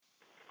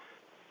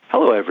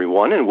Hello,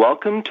 everyone, and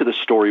welcome to the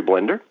Story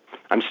Blender.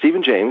 I'm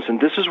Stephen James, and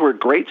this is where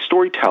great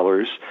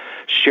storytellers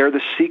share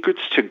the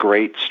secrets to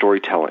great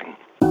storytelling.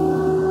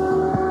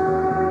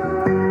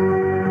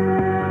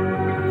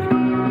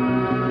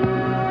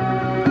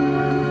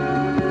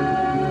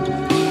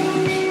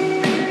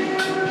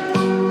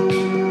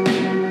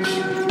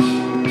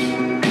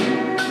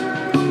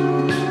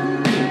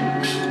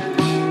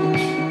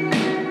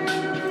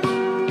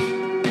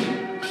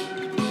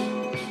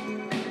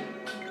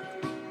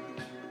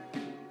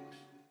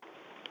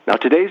 Now,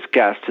 today's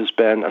guest has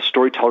been a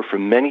storyteller for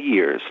many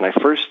years, and I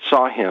first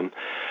saw him,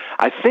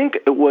 I think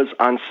it was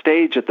on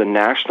stage at the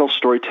National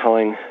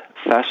Storytelling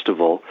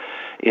Festival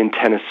in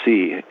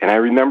Tennessee, and I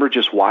remember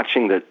just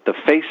watching the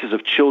faces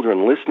of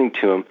children listening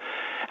to him,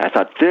 and I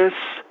thought,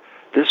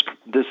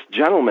 this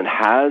gentleman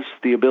has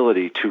the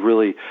ability to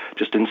really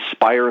just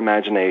inspire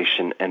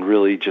imagination and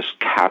really just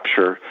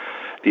capture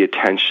the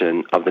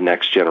attention of the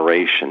next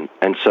generation.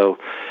 And so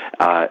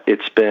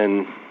it's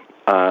been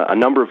a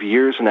number of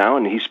years now,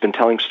 and he's been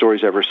telling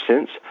stories ever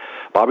since.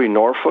 Bobby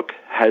Norfolk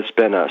has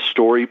been a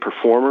story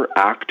performer,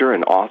 actor,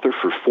 and author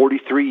for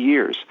 43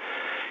 years.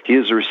 He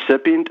is a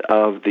recipient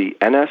of the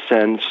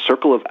NSN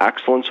Circle of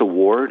Excellence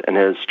Award and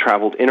has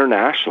traveled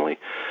internationally,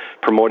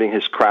 promoting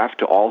his craft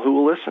to all who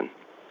will listen.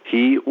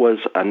 He was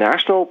a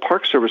National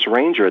Park Service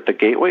ranger at the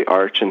Gateway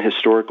Arch and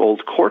historic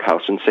old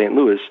Courthouse in St.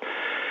 Louis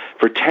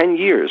for 10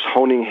 years,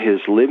 honing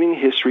his living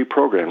history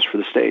programs for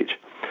the stage.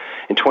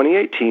 In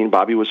 2018,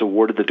 Bobby was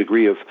awarded the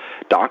degree of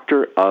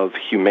Doctor of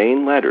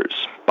Humane Letters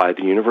by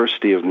the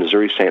University of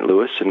Missouri St.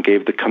 Louis and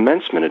gave the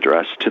commencement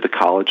address to the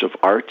College of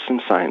Arts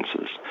and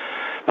Sciences.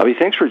 Bobby,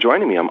 thanks for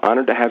joining me. I'm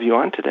honored to have you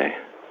on today.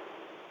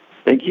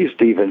 Thank you,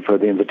 Stephen, for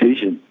the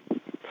invitation.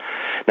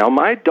 Now,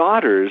 my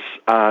daughters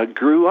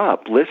grew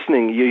up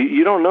listening.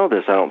 You don't know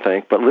this, I don't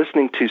think, but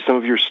listening to some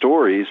of your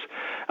stories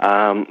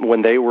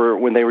when they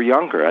were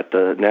younger at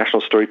the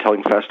National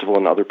Storytelling Festival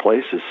and other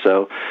places.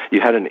 So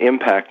you had an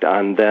impact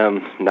on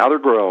them. Now they're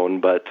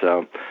grown, but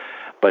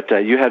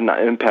you had an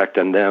impact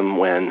on them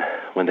when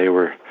they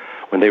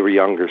were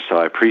younger. So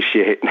I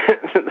appreciate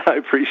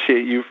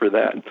you for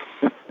that.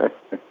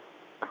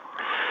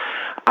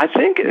 I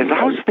think, as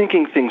I was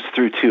thinking things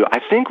through, too, I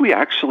think we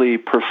actually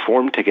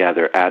performed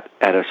together at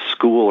a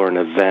school or an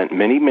event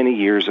many, many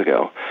years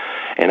ago.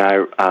 And I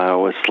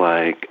was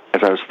like,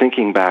 as I was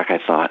thinking back, I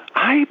thought,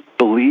 I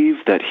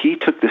believe that he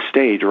took the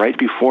stage right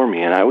before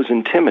me, and I was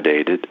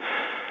intimidated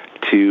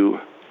to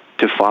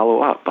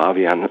follow up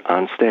Bobby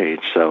on stage.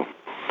 So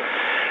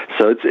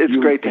it's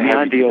great to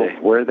have you today.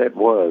 Where that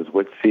was,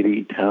 what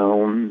city,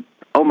 town?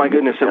 Oh, my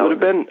goodness, it would have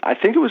been, I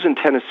think it was in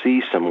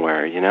Tennessee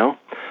somewhere,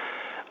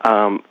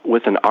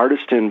 with an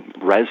artist in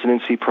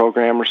residency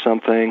program or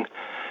something.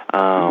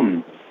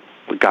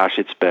 Gosh,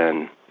 it's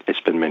been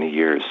many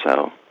years,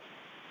 so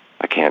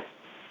I can't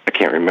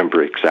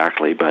remember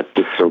exactly, but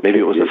okay. Maybe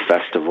it was a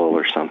festival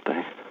or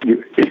something.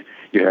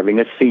 You're having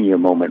a senior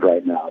moment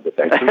right now, but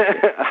that's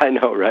okay. I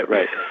know,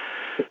 right.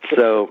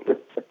 So,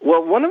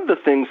 well, one of the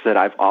things that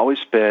I've always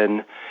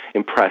been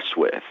impressed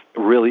with,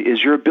 really,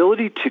 is your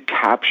ability to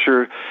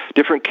capture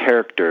different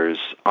characters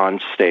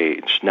on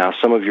stage. Now,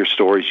 some of your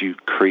stories, you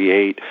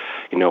create,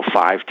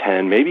 5,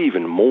 10, maybe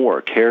even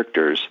more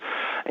characters,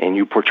 and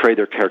you portray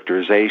their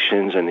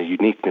characterizations and the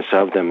uniqueness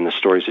of them in the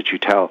stories that you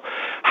tell.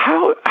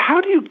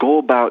 How do you go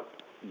about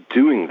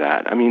doing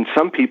that? I mean,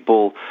 some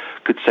people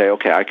could say,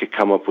 okay, I could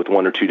come up with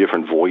 1 or 2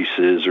 different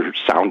voices or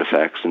sound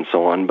effects and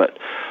so on, but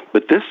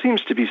this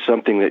seems to be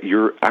something that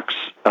you're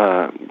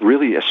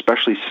really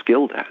especially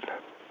skilled at.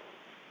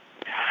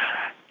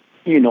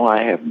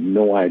 I have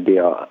no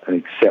idea,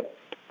 except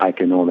I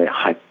can only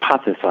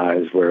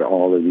hypothesize where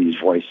all of these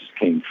voices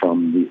came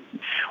from.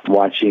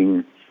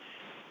 Watching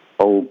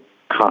old,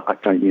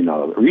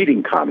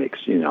 reading comics.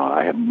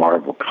 I have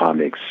Marvel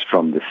comics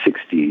from the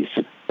 60s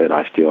that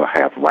I still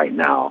have right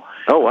now.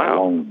 Oh, wow. A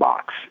long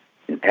box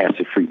in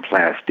acid-free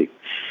plastic.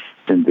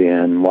 And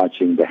then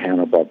watching the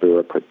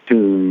Hanna-Barbera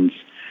cartoons,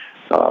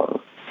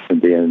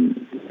 and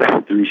then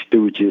the Three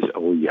Stooges.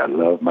 Oh, yeah, I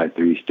love my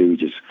Three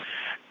Stooges.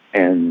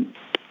 And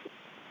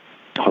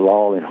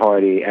Hallal and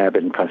Hardy,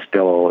 Abbott and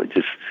Costello,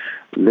 just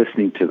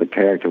listening to the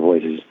character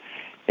voices.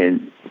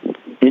 And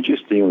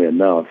interestingly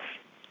enough,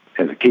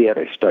 as a kid,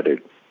 I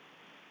stuttered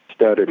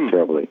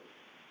terribly.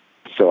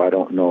 So I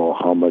don't know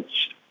how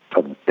much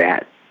of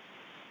that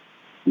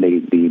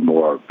made me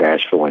more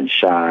bashful and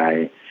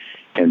shy.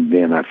 And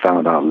then I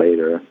found out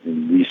later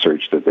in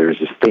research that there's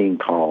this thing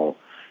called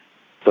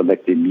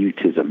selective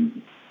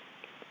mutism,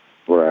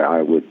 where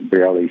I would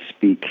barely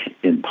speak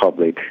in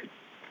public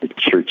at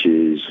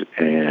churches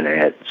and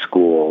at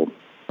school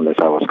unless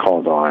I was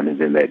called on, and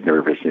then that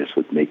nervousness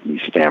would make me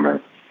stammer.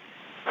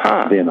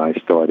 Then I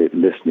started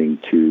listening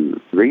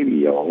to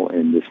radio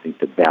and listening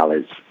to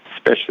ballads,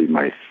 especially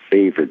my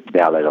favorite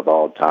ballad of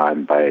all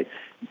time by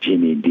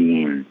Jimmy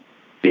Dean,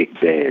 Big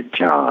Bad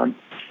John.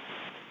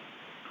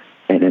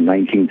 And in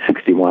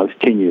 1961, I was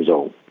 10 years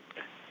old.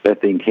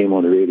 That thing came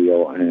on the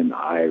radio, and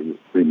I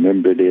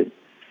remembered it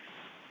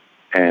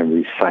and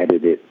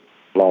recited it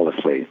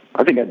flawlessly.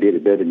 I think I did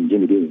it better than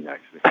Jimmy Dean,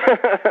 actually.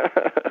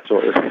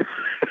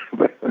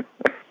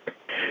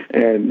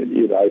 And,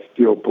 I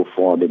still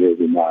perform it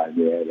every now and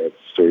then at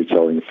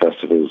storytelling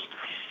festivals.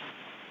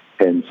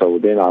 And so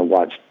then I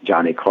watched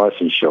Johnny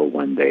Carson's show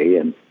one day,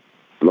 and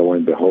lo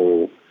and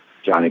behold,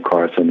 Johnny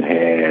Carson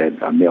had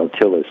Mel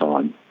Tillis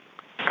on,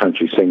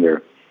 country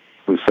singer,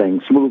 who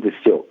sang Smooth as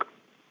Silk,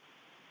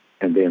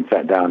 and then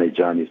sat down at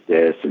Johnny's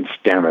desk and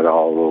stammered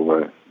all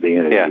over the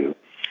interview. Yeah.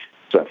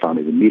 So I found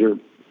it a meter,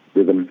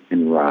 rhythm,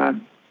 and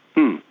rhyme.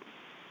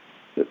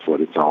 That's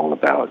what it's all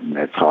about, and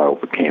that's how I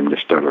overcame the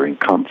stuttering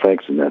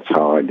complex, and that's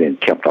how I then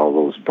kept all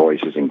those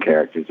voices and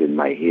characters in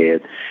my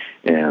head,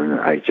 and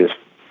I just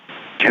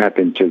tap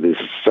into this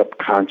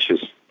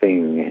subconscious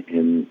thing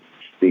in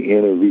the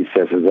inner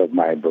recesses of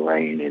my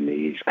brain, and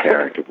these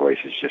character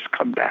voices just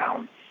come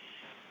down.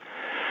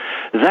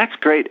 That's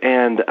great,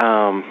 and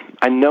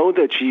I know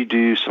that you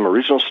do some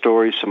original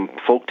stories, some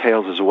folk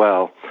tales as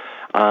well.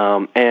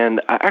 And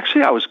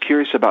actually, I was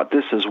curious about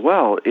this as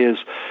well, is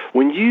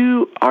when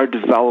you are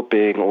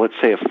developing, let's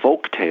say, a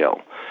folk tale,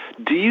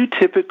 do you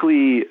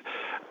typically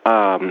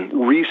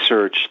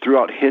research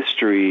throughout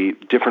history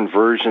different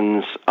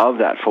versions of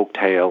that folk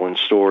tale and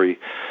story,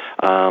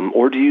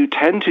 or do you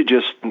tend to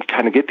just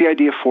kind of get the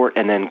idea for it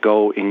and then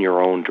go in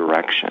your own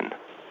direction?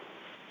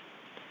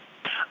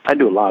 I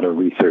do a lot of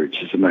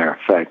research. As a matter of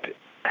fact,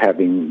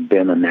 having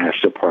been a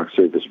National Park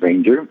Service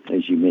ranger,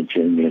 as you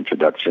mentioned in the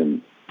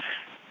introduction,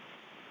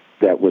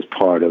 that was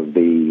part of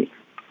the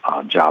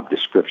job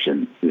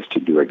description, is to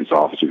do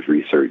exhaustive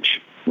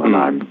research when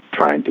I'm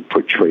trying to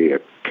portray a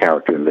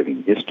character in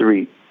living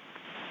history,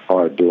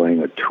 or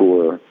doing a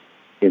tour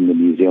in the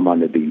museum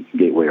under the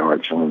Gateway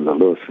Arch on the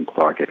Lewis and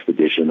Clark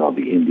expedition, or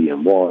the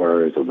Indian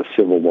Wars, or the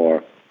Civil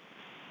War,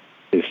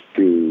 is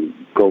to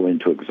go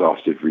into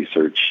exhaustive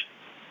research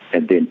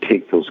and then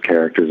take those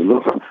characters.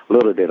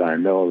 Little did I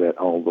know that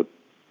all the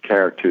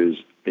characters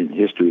in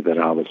history that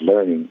I was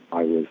learning,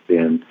 I was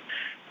then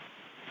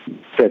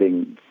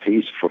setting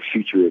pace for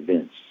future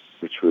events,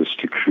 which was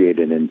to create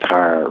an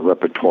entire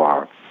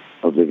repertoire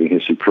of living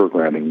history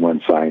programming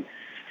once I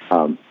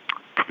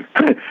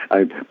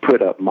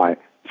put up my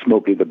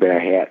Smokey the Bear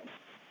hat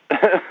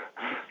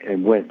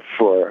and went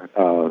for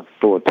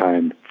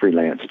full-time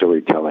freelance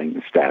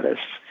storytelling status.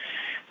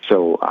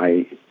 So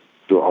I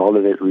do all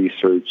of that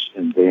research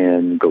and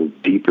then go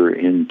deeper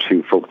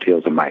into folk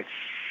tales. And my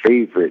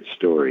favorite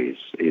stories,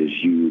 as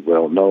you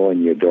well know,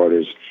 in your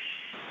daughter's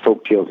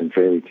folk tales and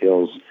fairy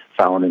tales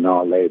found in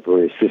our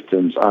library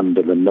systems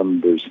under the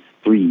numbers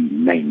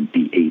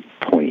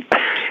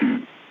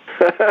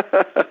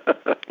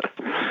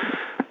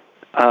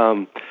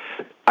 398.2.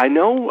 I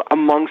know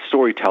among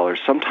storytellers,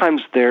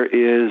 sometimes there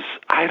is,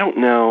 I don't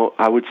know,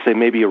 I would say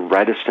maybe a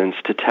reticence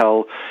to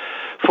tell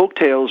folk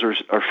tales or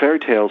fairy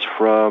tales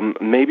from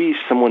maybe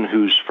someone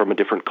who's from a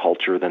different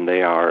culture than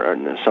they are,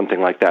 or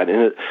something like that,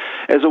 and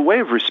as a way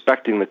of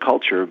respecting the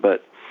culture.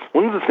 But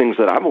one of the things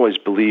that I've always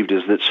believed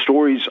is that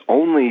stories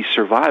only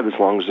survive as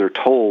long as they're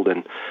told,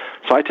 and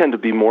so I tend to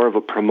be more of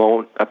a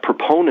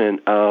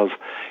proponent of,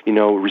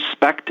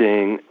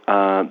 respecting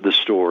the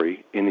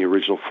story in the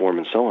original form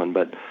and so on,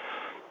 but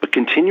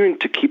continuing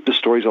to keep the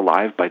stories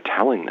alive by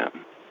telling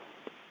them.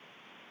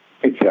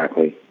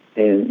 Exactly,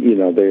 and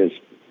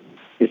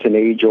it's an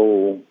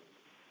age-old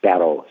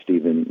battle,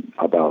 Stephen,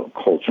 about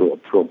cultural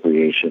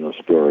appropriation of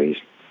stories.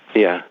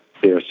 Yeah.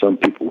 There are some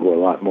people who are a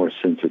lot more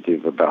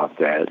sensitive about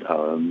that,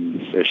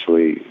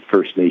 especially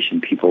First Nation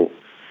people,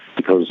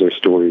 because their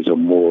stories are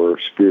more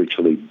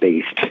spiritually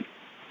based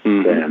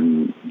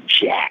than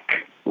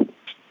Jack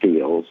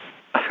tales.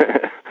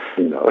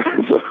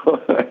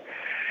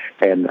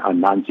 And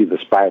Anansi the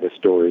Spider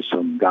stories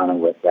from Ghana,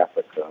 West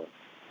Africa,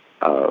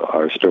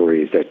 are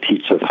stories that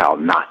teach us how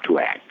not to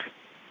act.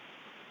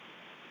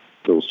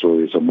 Those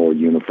stories are more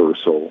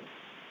universal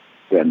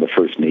than the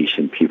First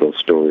Nation people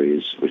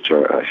stories, which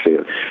are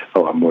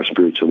more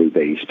spiritually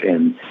based.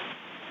 And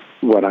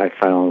what I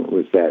found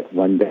was that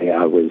one day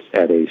I was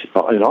at an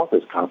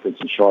authors conference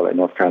in Charlotte,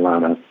 North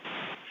Carolina,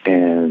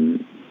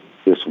 and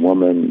this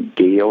woman,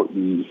 Gail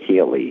E.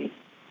 Haley,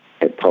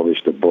 had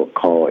published a book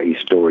called A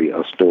Story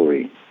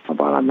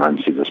about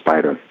Anansi the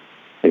Spider.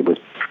 It was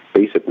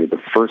basically the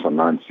first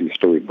Anansi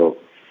story book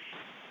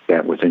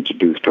that was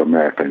introduced to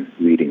American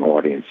reading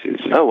audiences.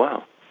 Oh,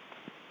 wow.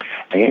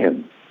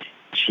 And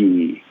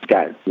she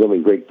got really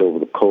raked over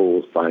the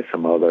coals by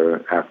some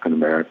other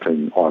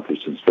African-American authors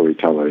and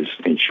storytellers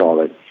in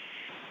Charlotte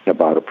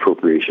about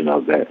appropriation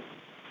of that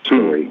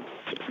story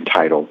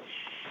title.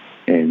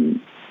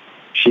 And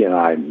she and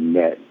I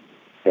met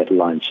at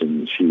lunch,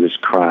 and she was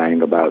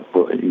crying about,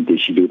 did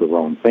she do the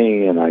wrong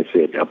thing? And I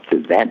said, up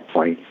to that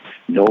point,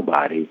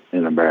 nobody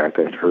in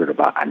America had heard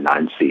about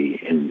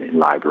Anansi in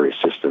library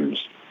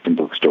systems and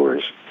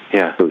bookstores.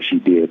 Yeah. So she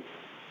did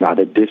not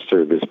a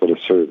disservice, but a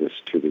service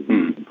to the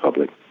reading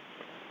public.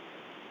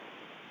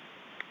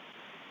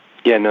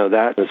 Yeah, no,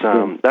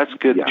 that's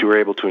good that you were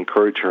able to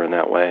encourage her in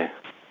that way.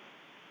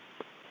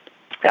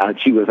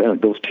 She was,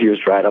 those tears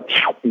dried up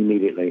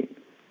immediately.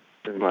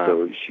 Wow.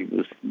 So she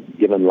was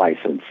given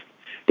license.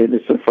 And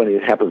it's so funny,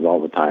 it happens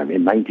all the time.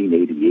 In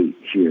 1988,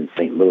 here in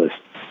St. Louis,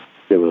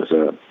 there was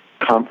a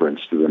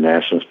conference through the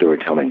National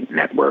Storytelling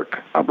Network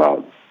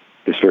about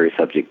this very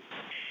subject.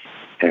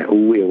 And it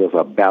was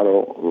a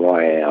battle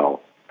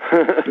royale.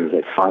 It was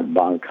at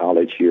Fontbonne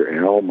College here,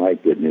 and oh my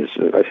goodness.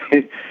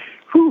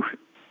 Whew,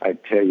 I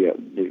tell you,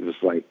 it was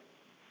like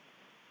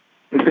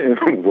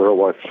World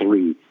War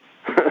III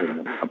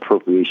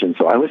appropriation.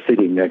 So I was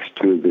sitting next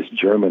to this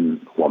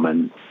German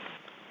woman,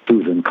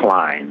 Susan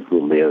Klein,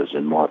 who lives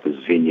in Martha's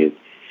Vineyard,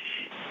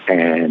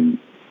 and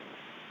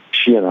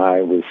she and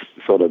I was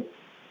sort of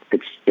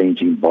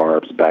exchanging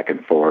barbs back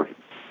and forth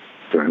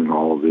during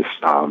all of this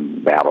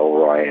battle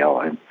royale,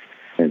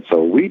 and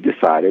so we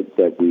decided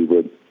that we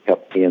would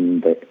help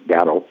end the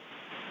battle.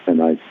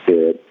 And I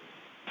said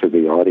to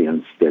the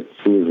audience that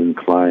Susan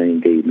Klein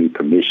gave me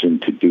permission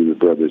to do the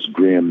Brothers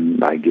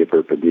Grimm. I give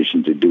her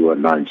permission to do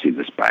Anansi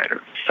the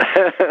Spider.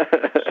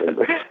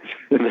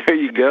 There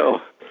you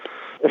go.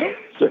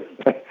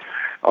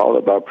 All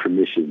about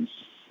permissions.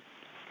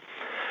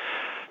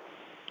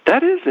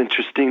 That is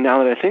interesting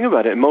now that I think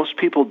about it. Most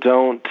people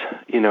don't,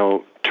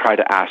 try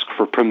to ask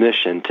for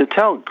permission to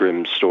tell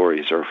Grimm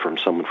stories or from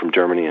someone from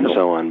Germany and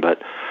so on,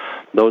 but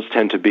those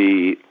tend to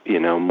be,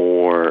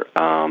 more,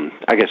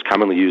 I guess,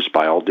 commonly used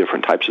by all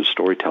different types of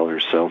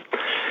storytellers. So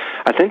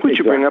I think what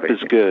you bring up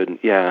is good.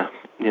 Yeah,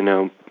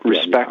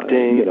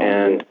 respecting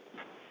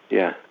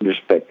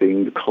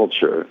respecting the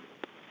culture.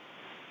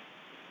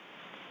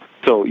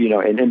 So,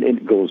 and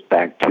it goes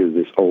back to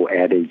this old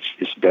adage,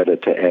 it's better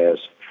to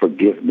ask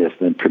forgiveness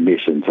than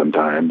permission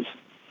sometimes.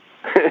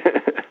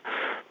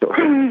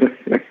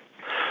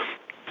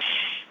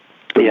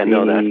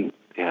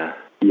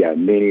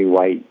 Many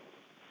white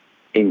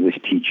English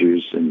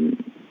teachers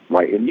and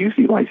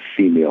usually white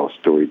female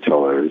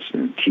storytellers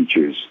and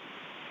teachers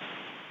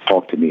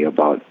talk to me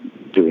about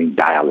doing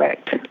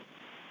dialect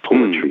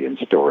poetry and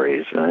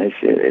stories. And I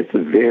said, it's a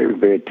very,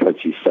 very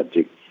touchy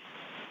subject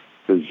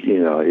because,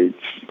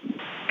 it's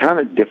kind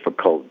of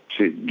difficult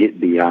to get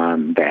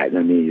beyond that.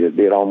 I mean,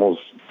 it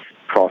almost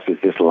crosses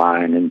this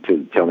line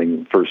into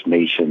telling First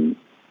Nation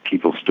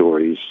people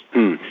stories,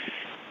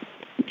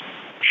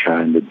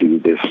 trying to do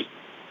this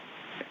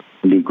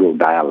Negro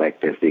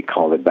dialect, as they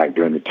call it, back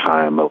during the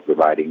time of the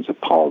writings of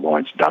Paul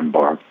Laurence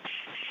Dunbar.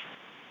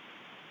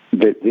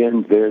 But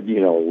then there,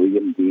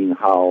 William Dean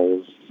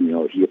Howells,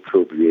 he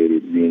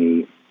appropriated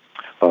many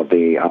of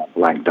the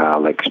black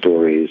dialect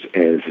stories,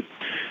 as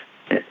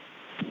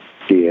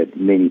did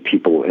many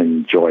people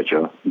in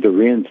Georgia. The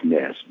Wren's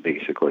Nest,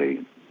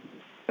 basically,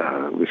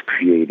 was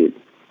created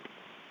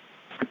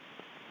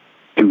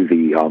through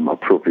the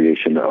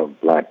appropriation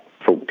of black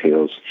folk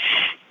tales,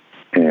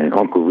 and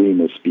Uncle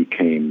Remus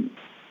became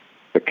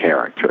the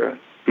character.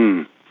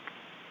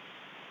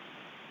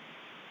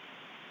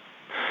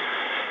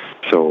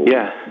 So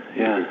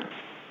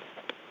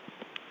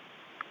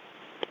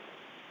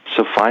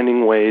So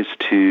finding ways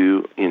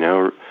to,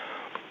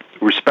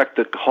 respect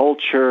the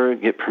culture,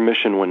 get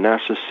permission when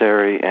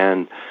necessary,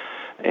 and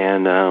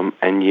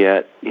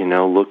yet,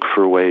 look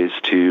for ways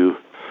to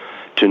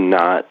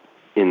not,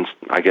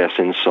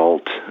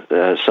 insult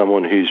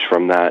someone who's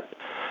from that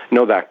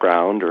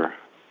background or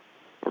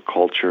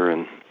culture,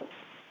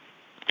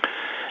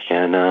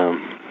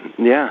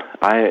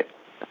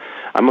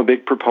 I'm a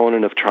big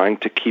proponent of trying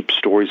to keep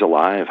stories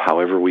alive,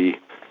 however we,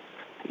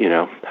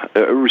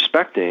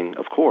 respecting,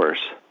 of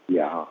course.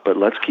 Yeah. But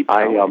let's keep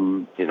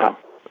going,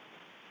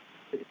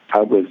 I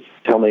was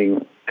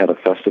telling at a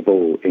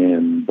festival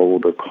in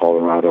Boulder,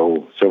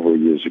 Colorado several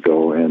years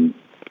ago, and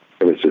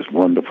there was this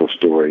wonderful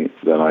story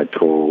that I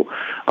told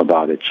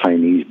about a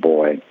Chinese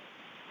boy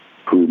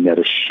who met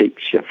a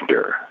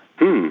shapeshifter.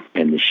 And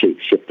the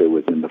shapeshifter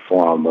was in the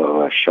form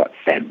of a short,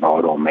 fat,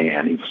 bald old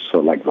man. He was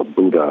sort of like a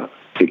Buddha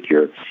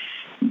figure.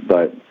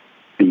 But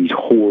these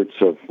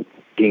hordes of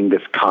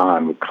Genghis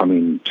Khan were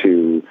coming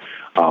to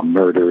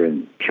murder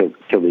and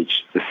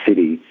pillage the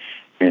city.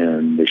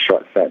 And the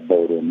short, fat,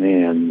 bald old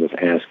man was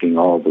asking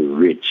all the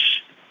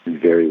rich and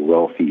very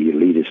wealthy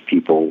elitist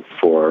people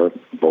for a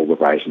bowl of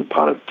rice and a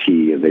pot of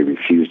tea, and they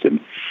refused him.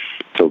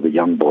 So the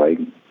young boy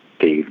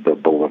gave the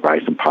bowl of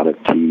rice and pot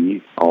of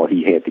tea all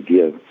he had to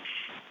give.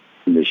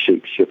 And the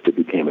shapeshifter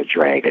became a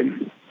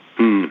dragon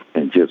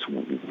and just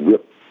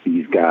whipped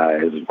these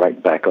guys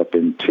right back up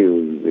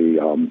into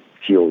the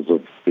hills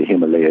of the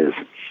Himalayas.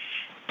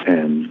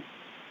 And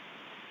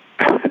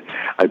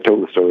I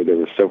told the story. There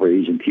were several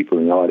Asian people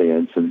in the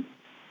audience, and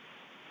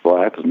well,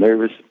 I was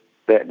nervous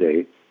that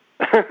day.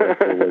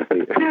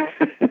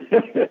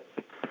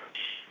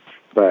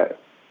 But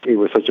it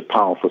was such a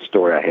powerful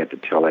story, I had to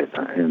tell it.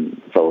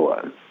 And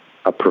so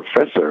a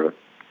professor,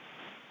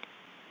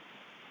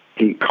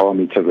 he called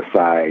me to the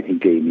side. He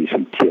gave me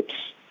some tips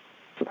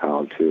of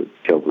how to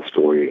tell the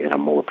story in a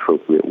more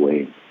appropriate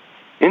way.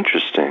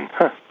 Interesting.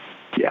 Huh.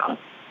 Yeah.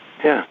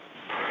 Yeah.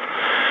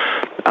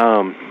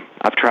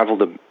 I've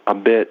traveled a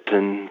bit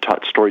and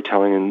taught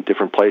storytelling in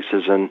different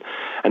places, and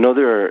I know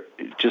there are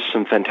just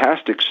some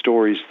fantastic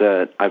stories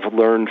that I've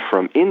learned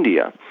from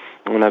India.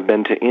 when I've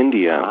been to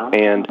India.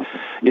 And,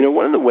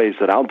 one of the ways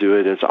that I'll do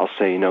it is I'll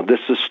say, this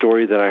is a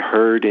story that I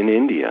heard in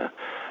India,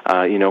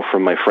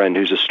 from my friend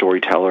who's a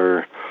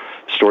storyteller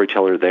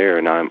there,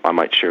 and I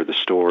might share the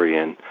story.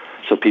 And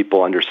so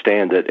people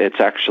understand that it's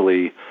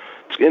actually,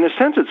 in a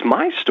sense, it's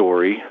my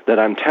story that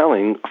I'm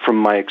telling from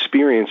my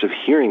experience of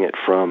hearing it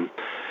from,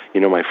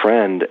 my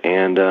friend.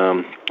 And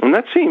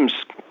that seems,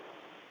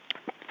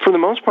 for the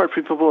most part,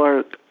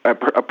 people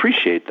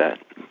appreciate that.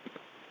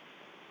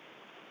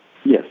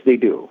 Yes, they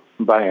do.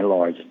 By and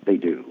large, they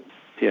do.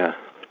 Yeah.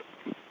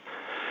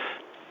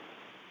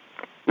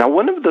 Now,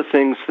 one of the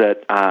things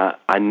that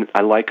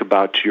I like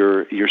about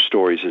your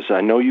stories is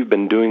I know you've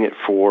been doing it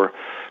for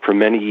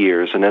many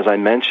years, and as I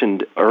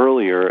mentioned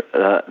earlier,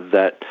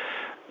 that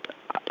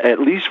at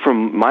least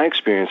from my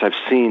experience, I've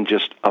seen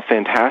just a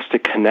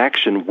fantastic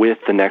connection with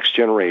the next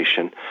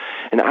generation.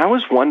 And I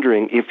was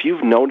wondering if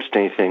you've noticed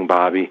anything,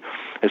 Bobby,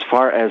 as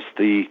far as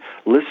the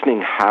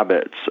listening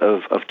habits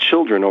of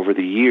children over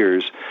the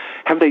years.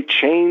 Have they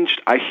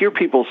changed? I hear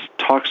people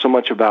talk so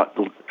much about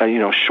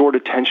short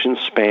attention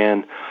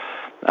span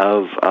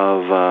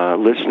of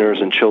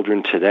listeners and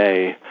children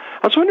today.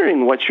 I was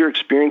wondering what your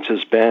experience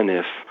has been,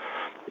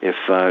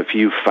 if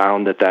you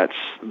found that that's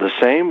the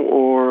same,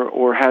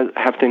 or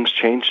have things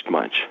changed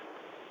much?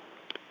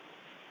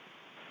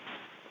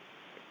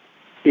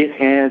 It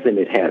has and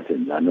it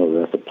hasn't. I know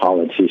that's a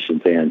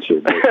politician's answer,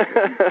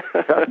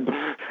 but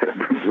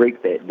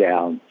break that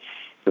down,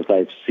 because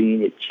I've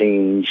seen it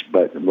change.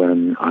 But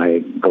when I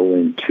go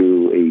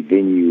into a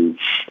venue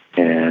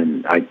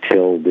and I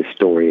tell this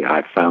story,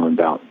 I found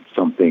out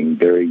something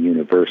very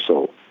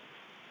universal.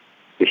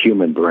 The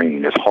human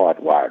brain is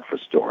hardwired for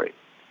story.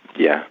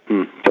 Yeah.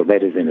 So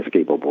that is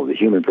inescapable. The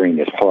human brain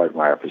is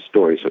hardwired for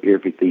story. So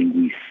everything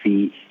we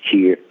see,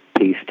 hear,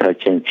 taste,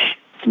 touch, and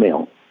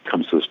smell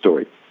comes to a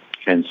story.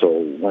 And so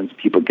once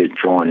people get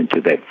drawn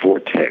into that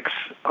vortex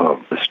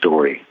of the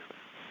story,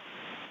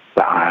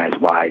 the eyes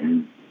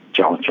widen,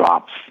 jaw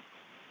drops.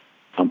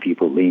 Some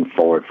people lean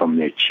forward from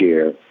their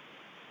chair,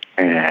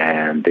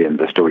 and then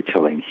the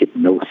storytelling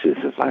hypnosis,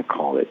 as I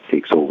call it,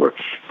 takes over.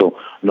 So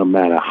no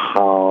matter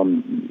how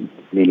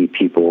many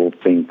people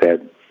think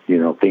that,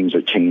 things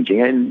are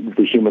changing, and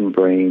the human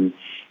brain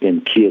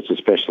in kids,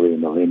 especially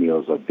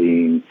millennials, are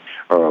being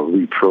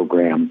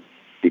reprogrammed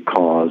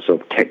because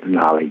of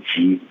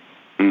technology.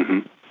 Mm-hmm.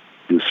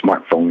 Through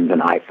smartphones and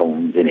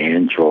iPhones and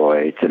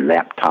Androids and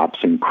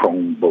laptops and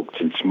Chromebooks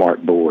and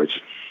smart boards.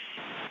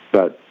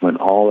 But when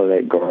all of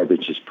that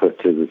garbage is put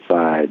to the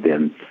side,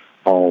 then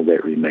all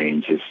that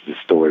remains is the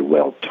story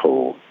well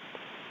told.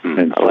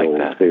 And so like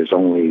that. There's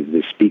only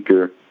the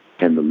speaker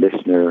and the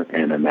listener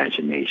and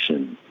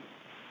imagination.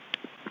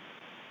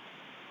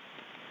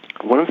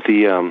 One of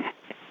the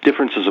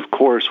differences, of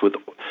course, with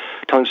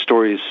telling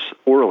stories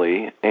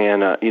orally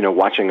and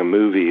watching a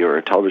movie or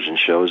a television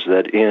show is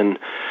that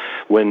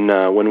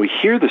when we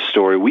hear the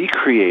story, we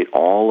create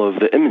all of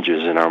the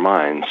images in our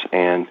minds,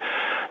 and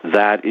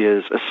that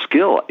is a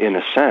skill, in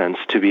a sense,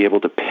 to be able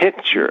to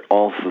picture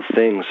all the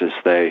things as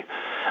they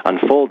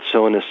unfold.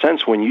 So in a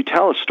sense, when you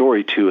tell a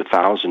story to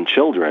 1,000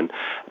 children,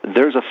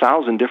 there's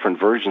 1,000 different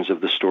versions of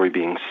the story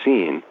being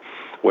seen.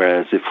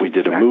 Whereas if we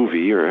did a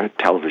movie or a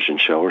television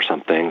show or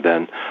something,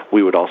 then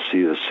we would all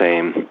see the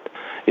same,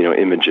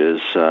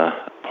 images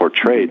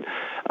portrayed.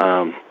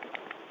 And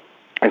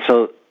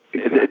so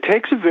it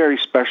takes a very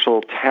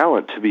special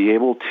talent to be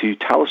able to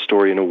tell a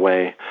story in a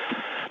way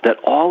that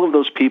all of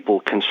those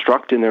people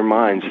construct in their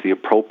minds the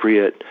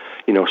appropriate,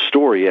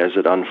 story as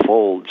it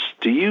unfolds.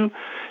 Do you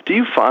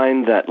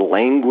find that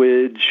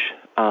language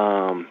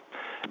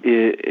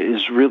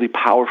is really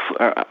powerful?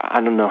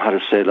 I don't know how to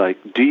say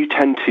it. Do you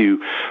tend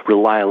to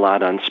rely a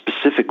lot on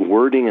specific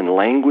wording and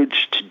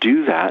language to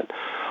do that?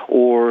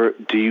 Or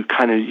do you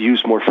kind of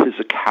use more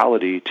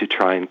physicality to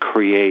try and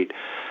create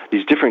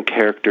these different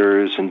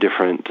characters and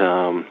different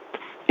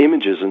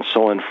images and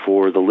so on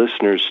for the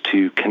listeners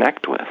to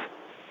connect with?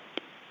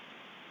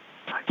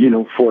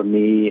 For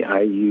me,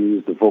 I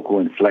use the vocal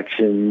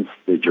inflections,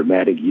 the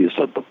dramatic use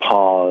of the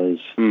pause.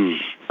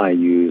 I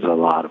use a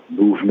lot of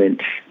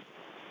movement,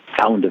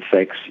 sound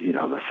effects.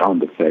 The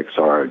sound effects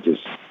are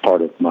just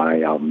part of my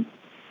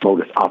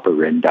modus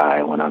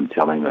operandi when I'm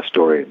telling a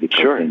story,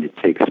 because then it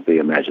takes the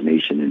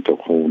imagination into a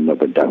whole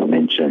nother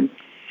dimension.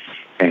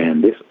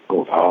 And this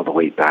goes all the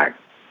way back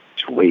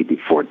to way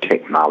before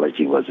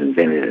technology was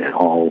invented, and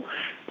all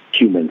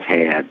humans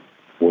had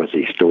was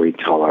a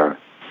storyteller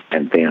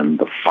and then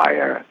the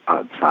fire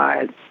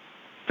outside.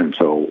 And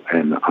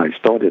I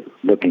started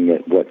looking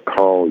at what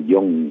Carl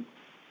Jung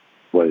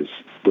was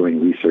doing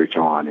research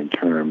on in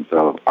terms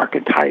of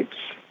archetypes.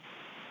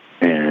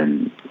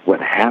 And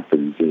what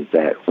happens is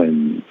that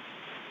when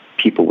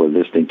people were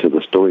listening to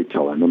the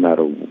storyteller, no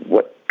matter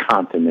what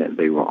continent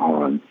they were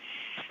on,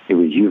 it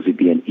would usually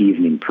be an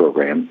evening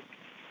program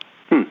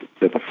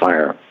with a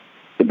fire.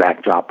 The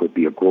backdrop would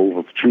be a grove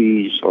of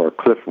trees or a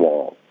cliff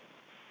wall.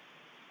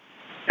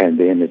 And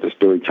then as the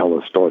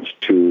storyteller starts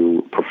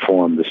to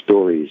perform the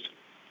stories,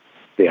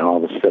 then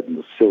all of a sudden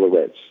the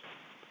silhouettes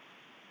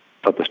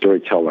of the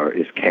storyteller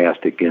is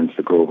cast against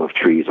the grove of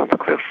trees on the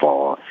cliff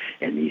fall,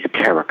 and these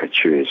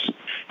caricatures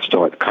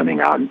start coming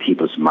out in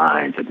people's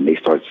minds, and they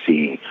start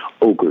seeing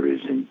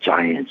ogres and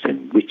giants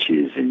and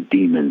witches and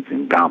demons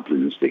and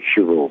goblins, the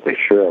hero, the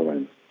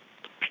heroine,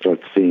 start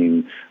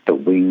seeing the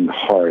winged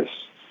horse,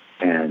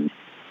 and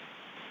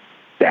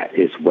that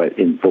is what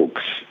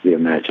invokes the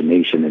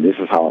imagination. And this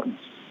is how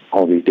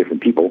all these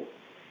different people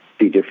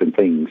see different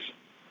things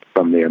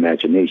from their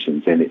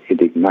imaginations, and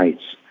it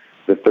ignites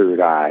the third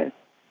eye,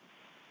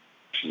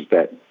 which is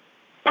that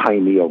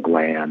pineal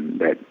gland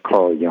that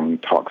Carl Jung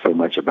talks so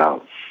much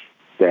about,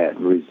 that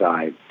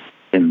resides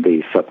in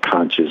the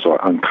subconscious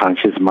or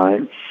unconscious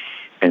mind.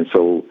 And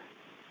so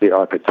the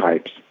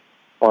archetypes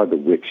are the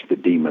witch, the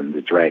demon,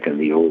 the dragon,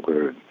 the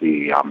ogre,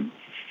 the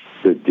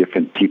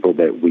different people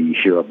that we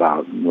hear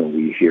about when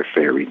we hear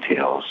fairy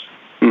tales.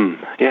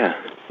 Yeah.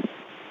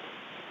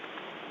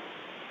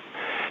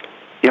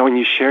 Yeah, when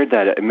you shared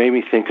that, it made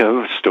me think of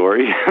a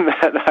story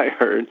that I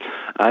heard.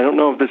 I don't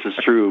know if this is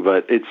true,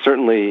 but it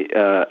certainly,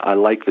 I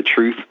like the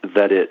truth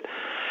that it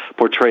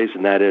portrays,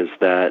 and that is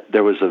that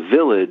there was a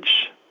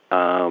village,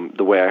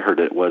 the way I heard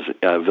it was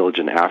a village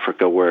in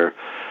Africa, where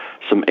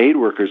some aid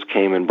workers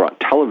came and brought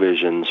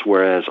televisions,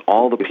 whereas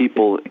all the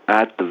people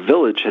at the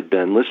village had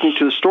been listening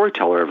to the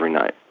storyteller every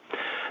night.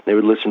 They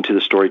would listen to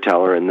the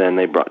storyteller, and then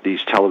they brought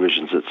these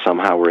televisions that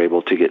somehow were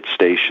able to get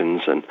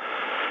stations, and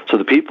so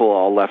the people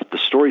all left the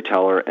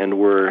storyteller and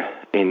were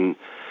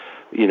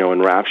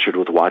enraptured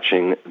with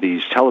watching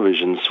these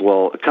televisions.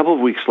 Well, a couple of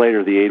weeks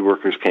later, the aid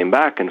workers came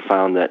back and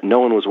found that no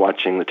one was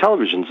watching the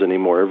televisions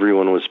anymore.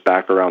 Everyone was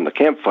back around the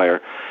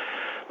campfire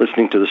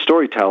listening to the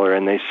storyteller,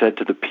 and they said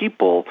to the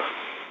people,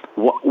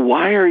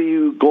 "Why are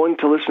you going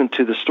to listen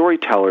to the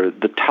storyteller?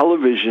 The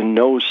television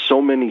knows so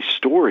many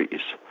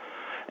stories."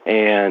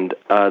 And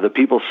the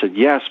people said,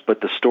 "Yes, but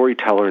the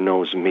storyteller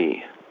knows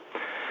me."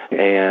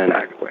 And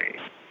exactly.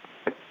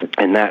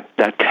 And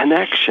that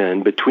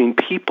connection between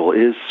people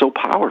is so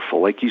powerful,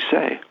 like you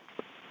say.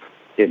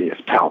 It is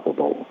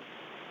palpable,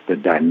 the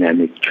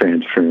dynamic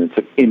transference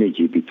of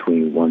energy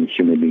between one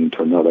human being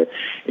to another.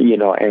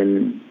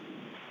 And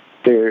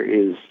there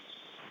is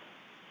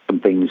some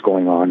things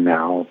going on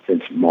now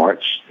since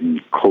March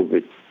and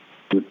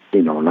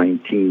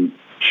COVID-19,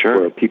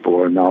 sure, where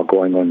people are now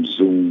going on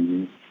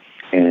Zoom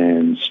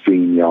and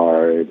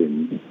StreamYard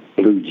and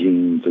Blue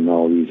Jeans and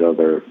all these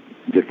other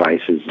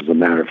devices. As a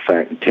matter of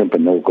fact,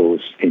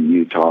 Timpanogos in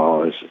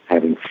Utah is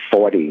having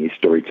 40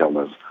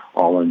 storytellers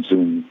all on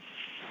Zoom.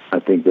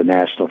 I think the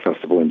National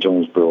Festival in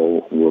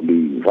Jonesboro will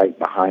be right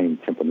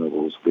behind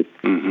Timpanogos with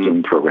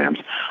Zoom programs.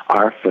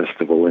 Our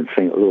festival in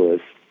St.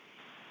 Louis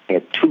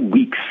had 2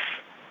 weeks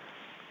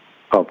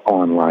of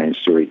online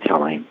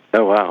storytelling.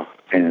 Oh, wow.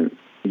 And,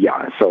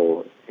 yeah,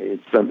 so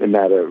it's a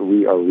matter of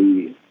we are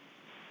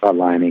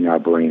realigning our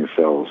brain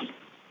cells,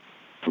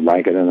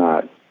 like it or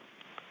not.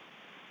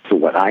 So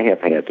what I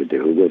have had to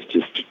do was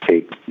just to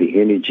take the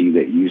energy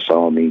that you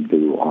saw me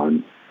do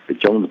on the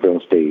Jonesboro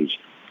stage,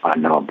 I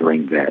now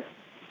bring that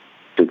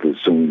to the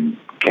Zoom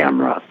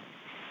camera.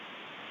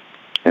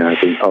 And I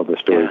think other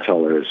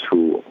storytellers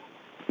who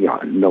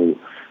know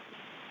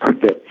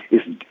that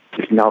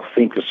it's now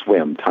sink or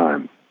swim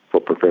time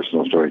for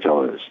professional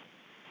storytellers.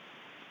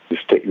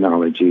 This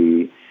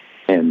technology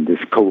and this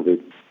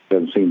COVID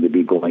doesn't seem to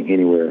be going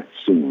anywhere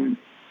soon.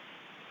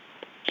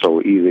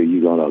 So either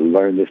you're going to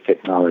learn this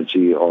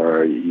technology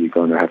or you're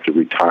going to have to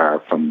retire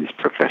from this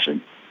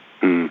profession.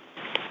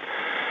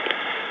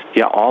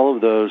 Yeah, all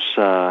of those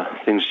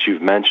things that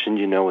you've mentioned,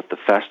 with the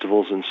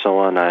festivals and so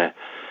on,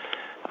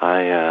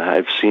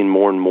 I've seen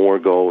more and more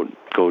go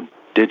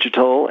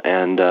digital,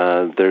 and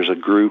there's a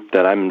group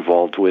that I'm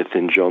involved with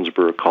in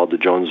Jonesboro called the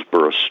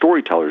Jonesboro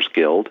Storytellers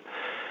Guild,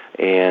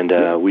 and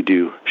we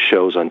do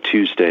shows on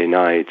Tuesday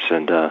nights,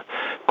 and of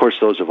course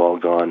those have all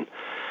gone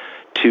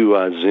to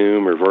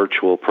Zoom or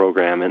virtual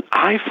program, and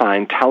I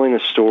find telling a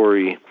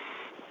story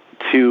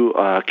to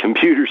a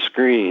computer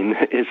screen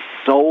is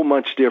so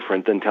much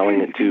different than telling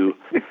it to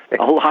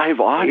a live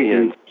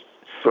audience.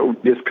 So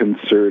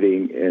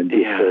disconcerting and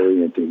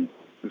disorienting,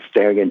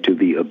 staring into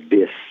the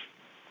abyss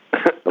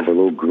of a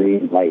little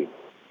green light.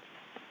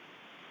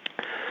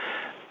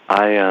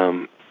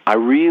 I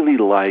really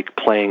like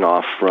playing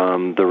off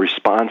from the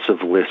response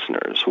of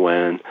listeners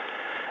when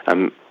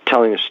I'm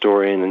telling a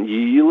story, and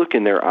you look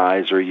in their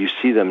eyes, or you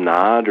see them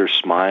nod or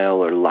smile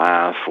or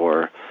laugh,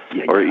 or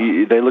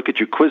they look at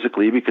you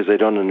quizzically because they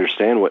don't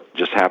understand what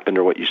just happened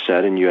or what you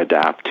said, and you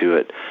adapt to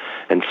it.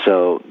 And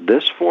so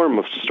this form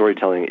of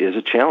storytelling is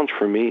a challenge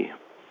for me.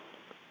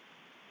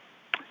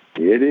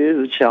 It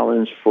is a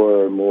challenge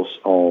for most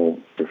all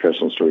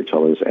professional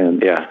storytellers,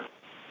 and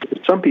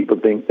some people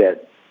think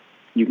that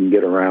you can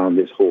get around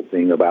this whole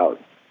thing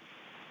about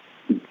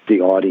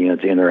the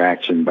audience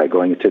interaction by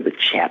going into the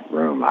chat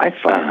room. I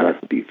find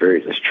that to be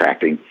very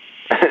distracting.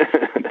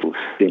 People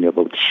being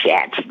able to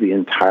chat the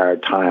entire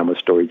time a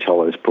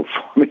storyteller is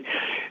performing.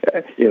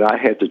 I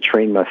had to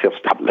train myself,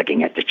 stop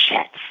looking at the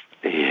chats.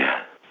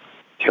 Yeah.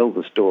 Tell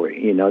the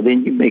story.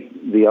 Then you make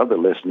the other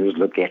listeners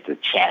look at the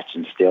chats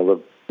instead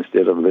of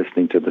instead of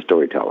listening to the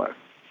storyteller.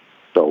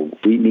 So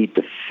we need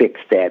to fix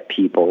that,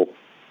 people.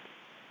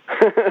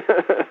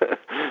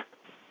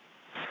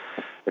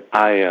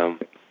 I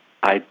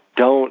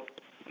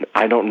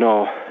don't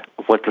know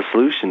what the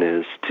solution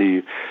is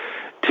to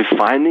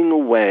finding a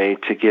way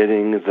to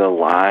getting the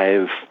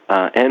live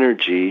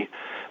energy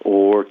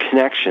or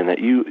connection that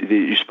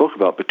you spoke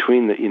about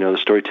between the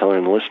storyteller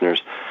and the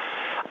listeners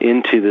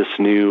into this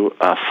new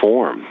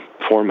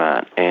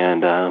format,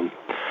 and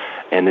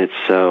it's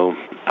so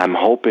I'm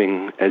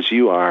hoping, as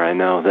you are, I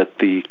know that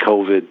the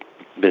COVID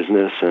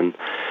business and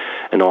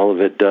all of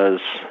it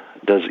does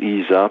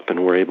ease up,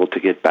 and we're able to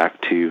get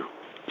back to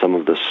some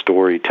of the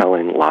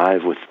storytelling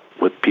live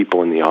with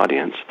people in the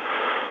audience.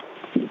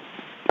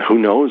 Who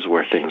knows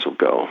where things will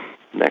go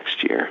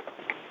next year?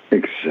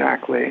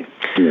 Exactly.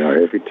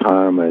 Every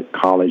time a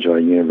college or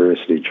a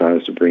university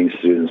tries to bring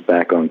students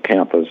back on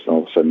campus,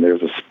 all of a sudden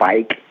there's a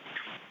spike,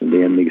 and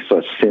then they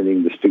start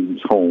sending the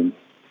students home.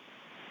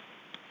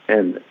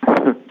 And,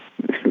 of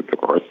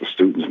course, the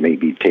students may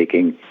be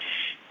taking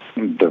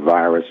the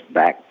virus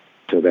back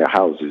to their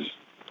houses.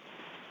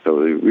 So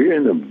we're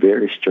in a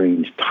very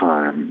strange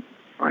time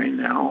right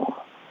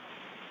now.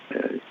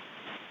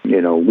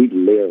 We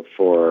live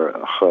for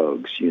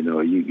hugs.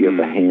 You give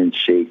a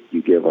handshake,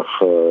 you give a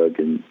hug,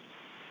 and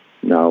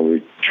now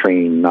we're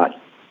trained not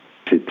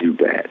to do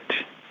that.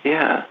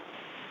 Yeah.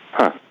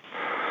 Huh.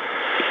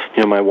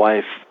 My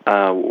wife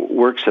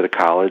works at a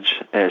college,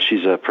 and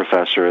she's a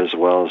professor as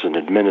well as an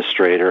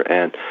administrator,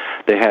 and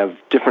they have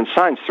different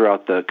signs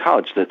throughout the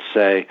college that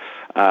say,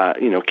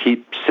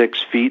 keep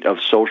 6 feet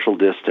of social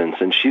distance,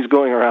 and she's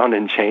going around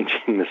and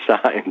changing the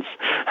signs.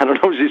 I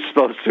don't know if she's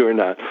supposed to or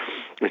not,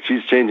 but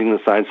she's changing the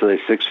signs so they're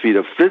 6 feet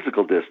of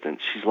physical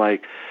distance. She's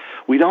like,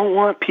 we don't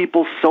want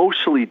people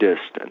socially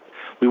distant.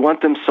 We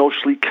want them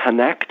socially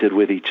connected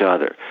with each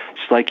other.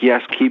 She's like,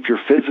 yes, keep your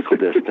physical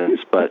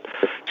distance, but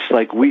she's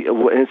like,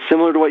 it's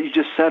similar to what you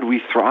just said. We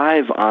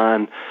thrive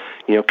on,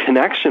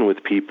 connection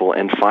with people,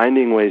 and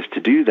finding ways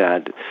to do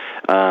that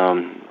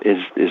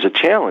is a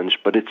challenge,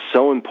 but it's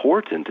so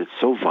important. It's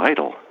so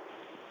vital.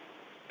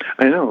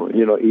 I know.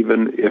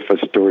 Even if a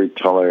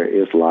storyteller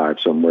is live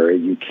somewhere,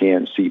 you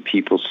can't see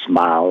people's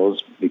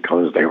smiles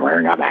because they're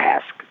wearing a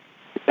mask.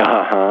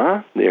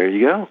 There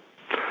you go.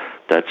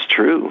 That's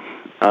true.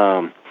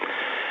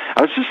 I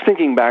was just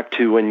thinking back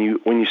to when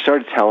you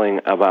started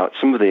telling about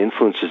some of the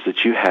influences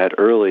that you had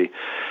early,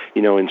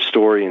 in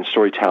story and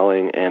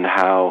storytelling, and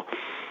how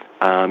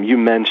you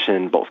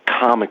mentioned both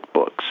comic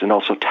books and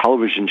also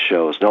television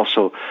shows and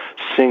also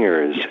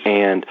singers.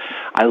 And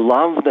I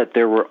love that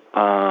there were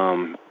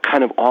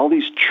kind of all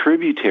these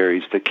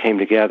tributaries that came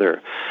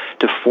together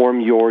to form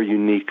your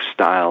unique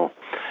style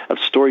of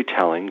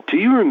storytelling. Do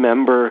you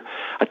remember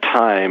a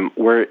time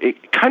where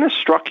it kind of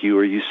struck you,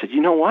 or you said,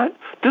 you know what,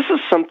 this is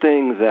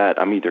something that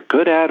I'm either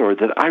good at or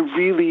that I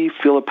really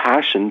feel a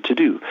passion to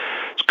do?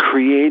 It's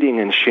creating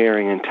and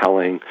sharing and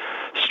telling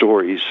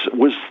stories.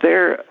 Was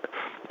there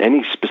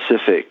any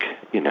specific,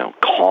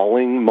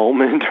 calling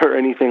moment or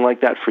anything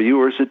like that for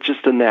you, or is it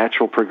just a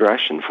natural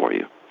progression for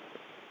you?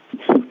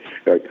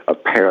 A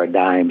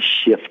paradigm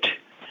shift.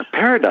 A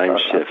paradigm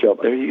shift.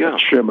 There you go. A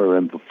tremor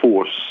in the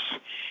force.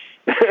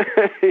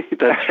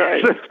 That's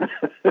right.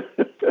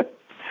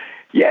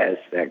 Yes,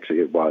 actually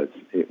it was.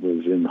 It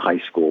was in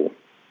high school,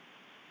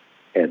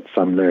 at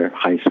Sumner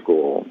High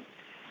School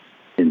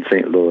in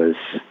St. Louis,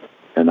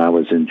 and I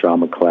was in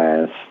drama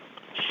class,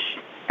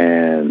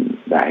 and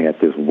I had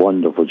this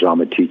wonderful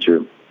drama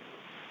teacher,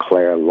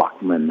 Claire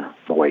Lockman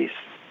Boyce,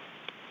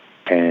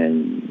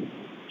 and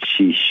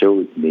she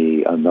showed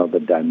me another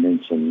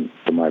dimension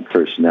to my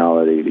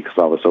personality because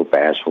I was so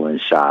bashful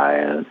and shy,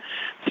 and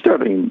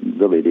studying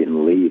really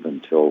didn't leave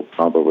until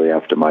probably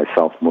after my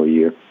sophomore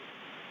year.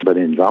 But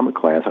in drama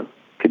class, I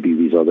could be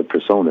these other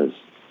personas.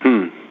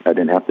 I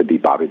didn't have to be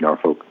Bobby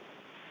Norfolk.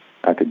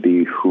 I could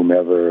be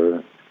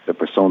whomever the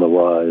persona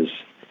was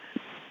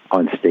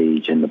on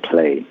stage in the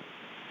play.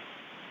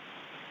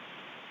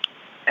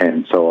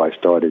 And so I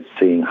started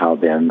seeing how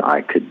then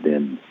I could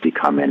then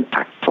become an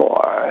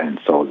actor. And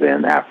so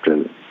then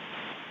after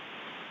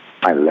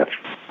I left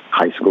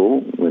high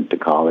school, went to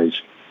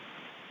college,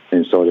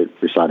 and started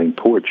reciting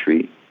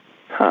poetry.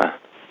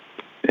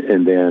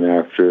 And then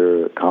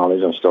after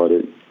college, I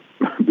started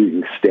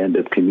being a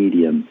stand-up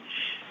comedian.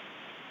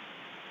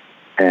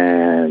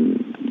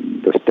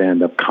 And the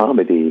stand-up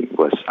comedy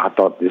was, I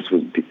thought this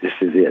is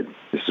it.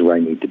 This is where I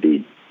need to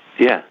be.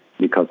 Yeah.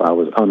 Because I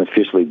was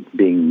unofficially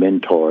being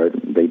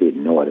mentored. They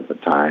didn't know it at the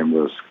time.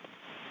 Was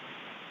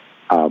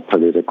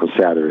political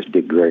satirist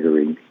Dick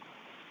Gregory,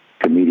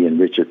 comedian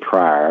Richard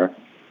Pryor,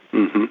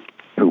 who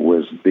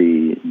was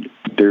the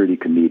dirty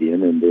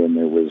comedian, and then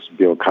there was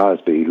Bill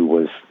Cosby, who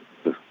was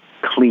the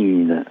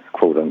clean,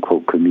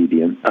 quote-unquote,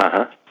 comedian,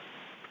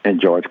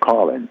 and George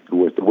Carlin, who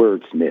was the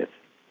wordsmith.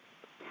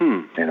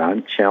 And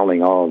I'm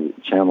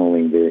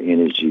channeling their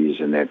energies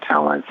and their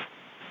talents.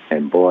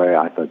 And boy,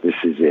 I thought this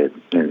is it.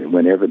 And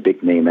whenever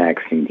big name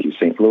acts came to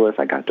St. Louis,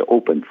 I got to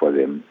open for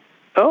them.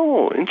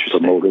 Oh, interesting.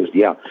 Promoters,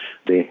 yeah.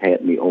 They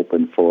had me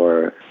open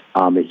for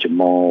Ahmed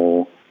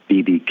Jamal,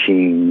 B.B.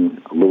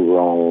 King, Lou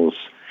Rawls,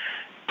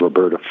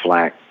 Roberta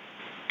Flack,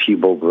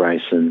 Peabo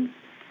Bryson,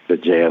 the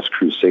Jazz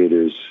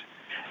Crusaders.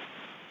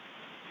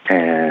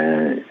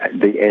 And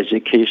the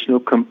educational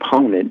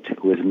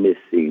component was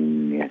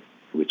missing,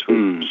 which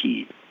was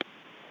key.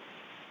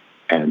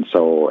 And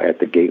so at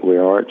the Gateway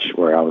Arch,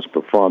 where I was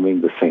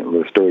performing, the St.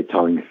 Louis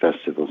Storytelling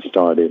Festival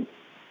started.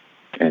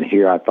 And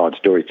here I thought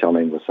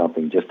storytelling was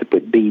something just to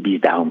put babies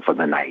down for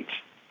the night.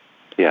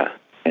 Yeah.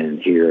 And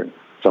here,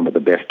 some of the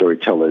best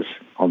storytellers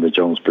on the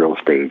Jonesboro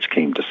stage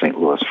came to St.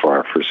 Louis for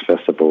our first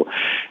festival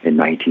in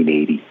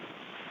 1980.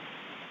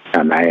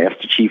 And I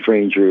asked the chief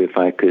ranger if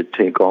I could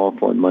take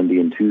off on Monday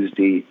and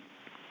Tuesday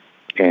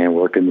and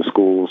work in the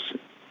schools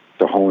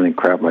to hone and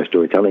craft my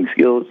storytelling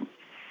skills,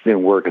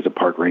 then work as a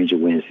park ranger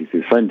Wednesday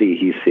through Sunday.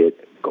 He said,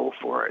 go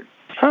for it.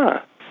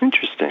 Huh.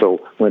 Interesting.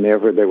 So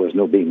whenever there was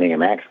no big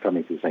name acts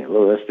coming to St.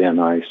 Louis, then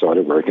I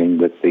started working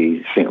with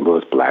the St.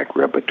 Louis Black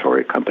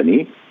Repertory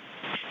Company.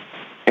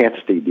 Had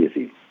to stay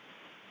busy.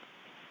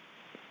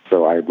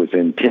 So I was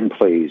in 10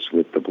 plays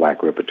with the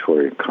Black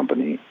Repertory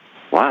Company.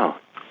 Wow.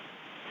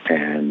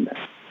 And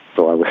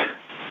so I was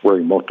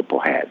wearing multiple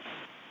hats.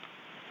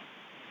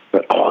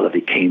 But all of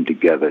it came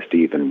together,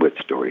 Stephen, with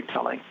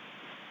storytelling.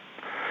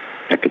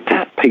 I could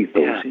take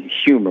pathos and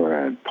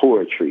humor and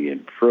poetry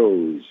and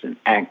prose and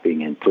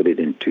acting and put it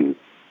into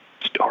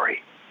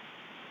story.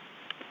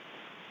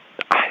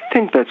 I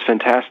think that's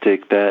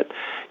fantastic that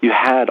you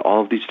had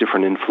all of these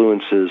different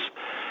influences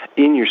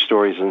in your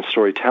stories and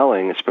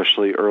storytelling,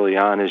 especially early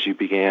on as you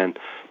began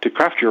to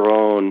craft your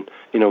own,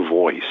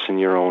 voice and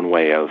your own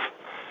way of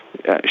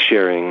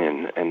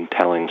sharing and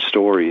telling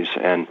stories.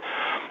 And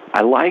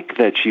I like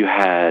that you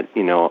had,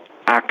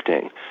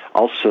 acting,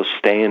 also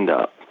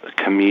stand-up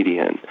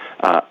comedian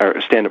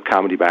or stand-up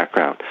comedy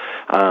background.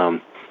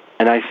 And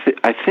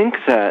I think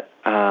that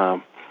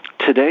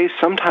today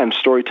sometimes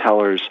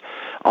storytellers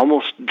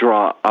almost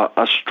draw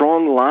a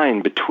strong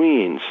line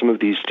between some of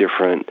these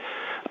different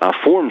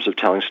forms of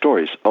telling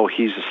stories. Oh,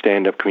 he's a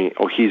stand-up comedian.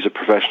 Oh, he's a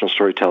professional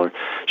storyteller.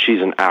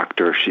 She's an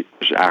actor. She's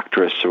an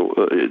actress.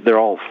 So they're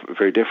all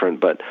very different.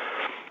 But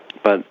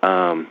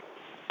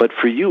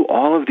for you,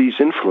 all of these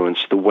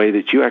influence the way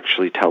that you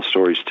actually tell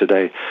stories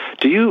today.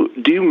 Do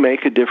you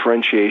make a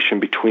differentiation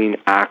between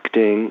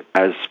acting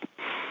as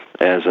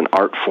an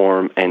art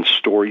form and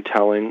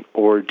storytelling,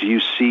 or do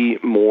you see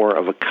more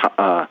of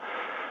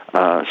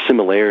a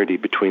similarity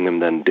between them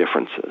than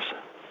differences?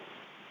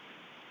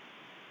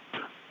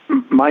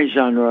 My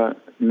genre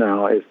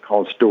now is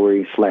called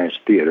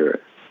story/theater.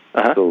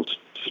 So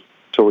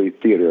story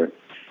theater.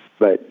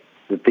 But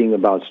the thing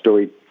about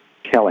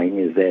storytelling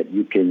is that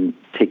you can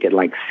take it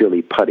like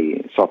silly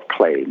putty, soft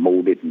clay,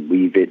 mold it and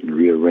weave it and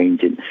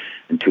rearrange it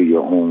into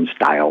your own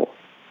style.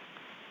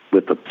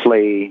 With the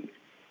play,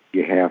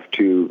 you have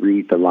to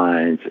read the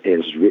lines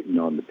as written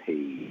on the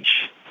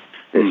page,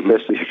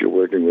 especially if you're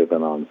working with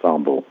an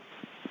ensemble.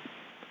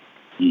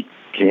 You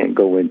can't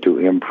go into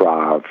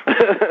improv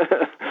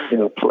in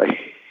a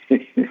play.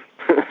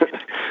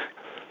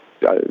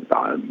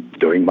 I'm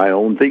doing my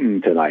own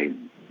thing tonight.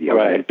 The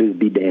actors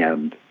be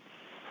damned.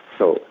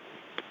 So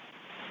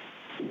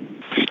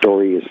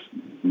story is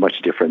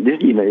much different.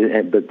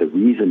 But the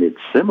reason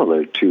it's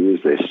similar too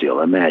is there's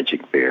still a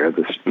magic there,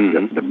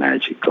 the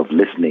magic of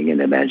listening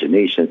and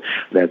imagination.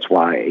 That's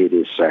why it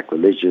is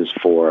sacrilegious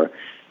for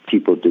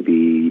people to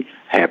be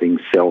having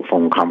cell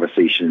phone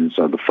conversations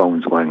or the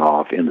phones going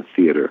off in the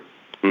theater.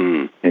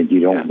 And you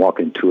don't walk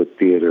into a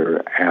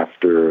theater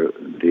after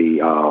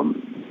the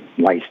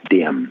lights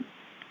dim.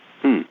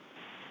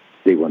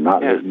 They will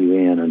not let you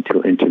in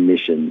until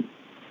intermission.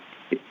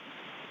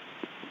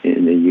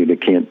 And then you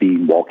can't be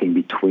walking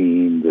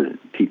between the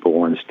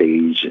people on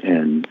stage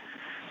and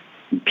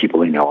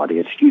people in the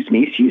audience. Excuse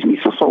me.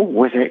 So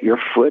was that your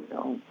foot?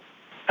 No.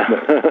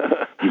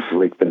 You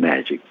break the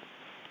magic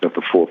of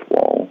the fourth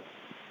wall.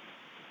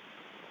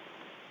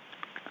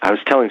 I was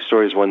telling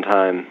stories one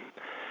time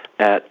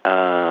at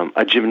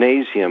a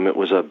gymnasium. It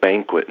was a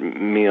banquet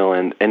meal,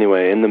 and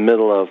anyway, in the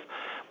middle of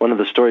one of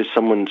the stories,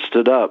 someone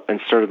stood up and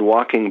started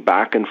walking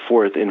back and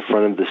forth in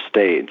front of the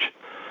stage,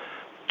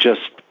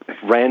 just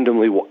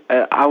randomly.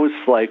 I was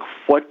like,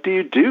 what do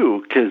you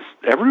do? Because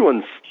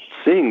everyone's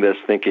seeing this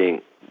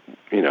thinking,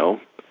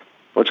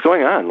 what's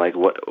going on? Like,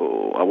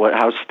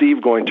 how's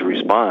Steve going to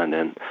respond?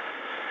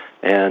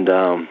 And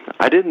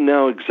I didn't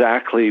know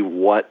exactly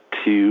what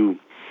to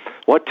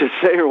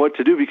say or what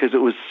to do, because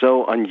it was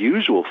so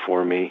unusual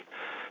for me,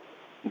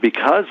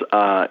 because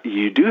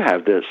you do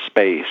have this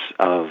space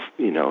of,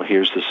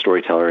 here's the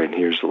storyteller and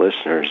here's the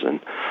listeners, and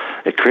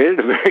it created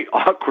a very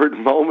awkward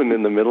moment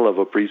in the middle of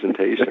a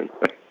presentation.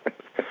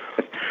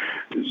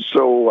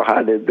 So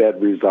how did that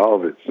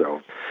resolve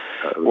itself?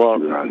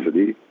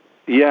 Curiosity.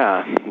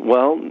 Yeah,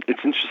 well,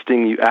 it's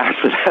interesting you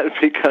asked that,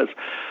 because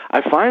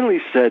I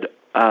finally said,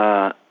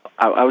 I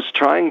was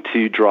trying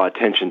to draw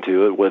attention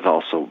to it with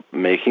also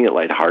making it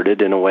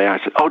lighthearted in a way. I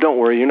said, oh, don't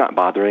worry, you're not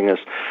bothering us.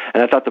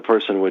 And I thought the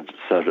person would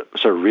sort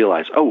of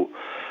realize, I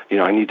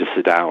need to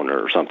sit down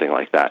or something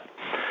like that.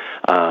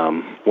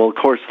 Well, of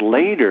course,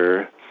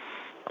 later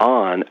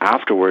on,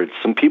 afterwards,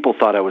 some people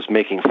thought I was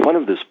making fun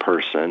of this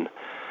person.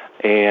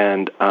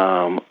 And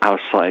I was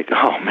like,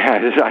 oh,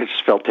 man, I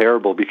just felt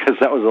terrible because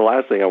that was the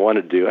last thing I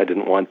wanted to do. I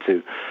didn't want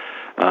to,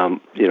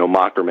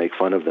 mock or make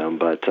fun of them.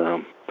 But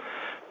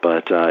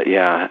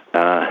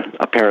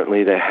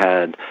apparently they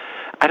had,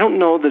 I don't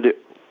know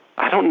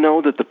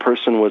that the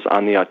person was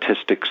on the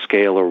autistic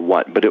scale or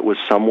what, but it was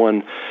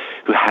someone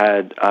who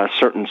had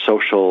certain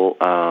social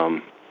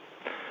kind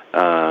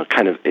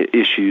of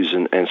issues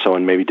and so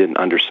on, maybe didn't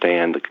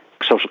understand the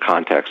social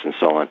context and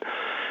so on.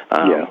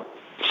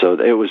 So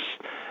it was,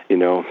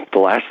 the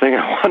last thing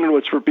I wanted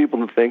was for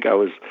people to think I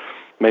was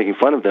making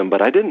fun of them,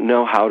 but I didn't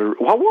know how to,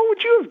 well, what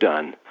would you have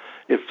done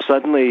if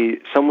suddenly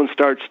someone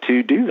starts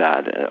to do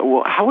that?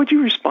 Well, how would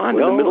you respond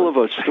in the middle of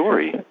a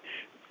story?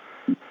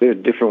 There are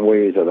different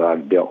ways that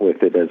I've dealt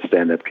with it as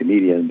stand-up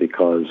comedian,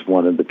 because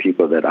one of the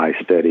people that I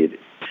studied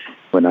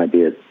when I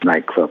did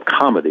nightclub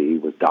comedy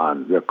was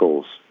Don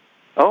Rickles.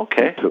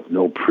 Okay. He took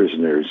no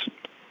prisoners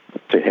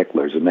to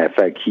hecklers. As a matter of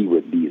fact, he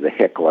would be the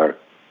heckler.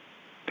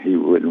 He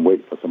wouldn't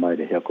wait for somebody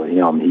to heckle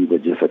him. He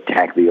would just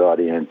attack the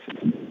audience.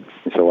 And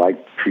so I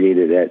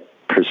created that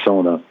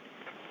persona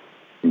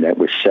that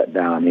would shut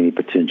down any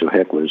potential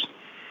hecklers.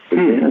 But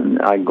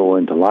then I go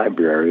into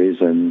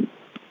libraries, and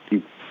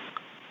you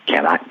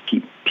cannot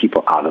keep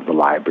people out of the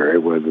library,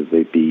 whether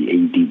they be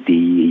ADD,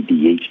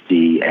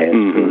 ADHD,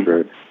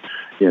 Asperger,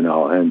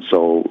 and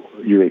so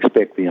you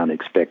expect the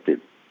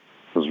unexpected.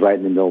 I was right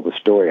in the middle of a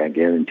story, I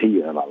guarantee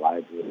you, in my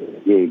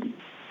library gig.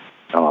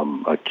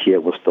 A kid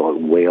will start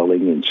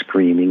wailing and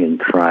screaming and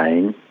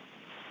crying,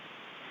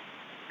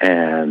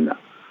 and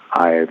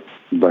I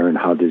learned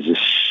how to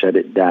just shut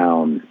it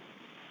down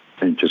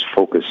and just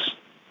focus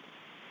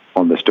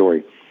on the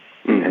story,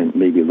 and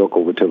maybe look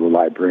over to the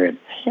librarian,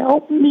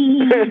 help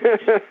me.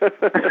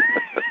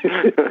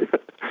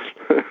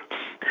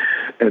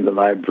 And the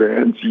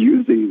librarians,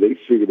 usually they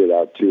figured it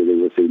out too. They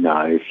would say,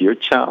 now, if your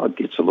child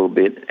gets a little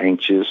bit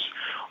anxious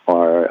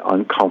or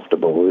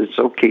uncomfortable, it's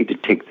okay to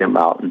take them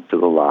out into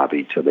the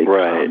lobby till they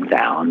calm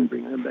down and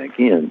bring them back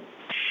in.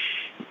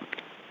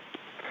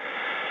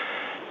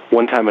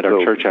 One time at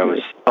our church, I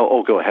was...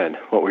 Oh, go ahead.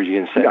 What were you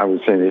going to say? I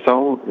was saying it's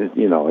all,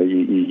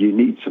 you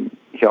need some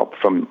help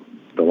from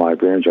the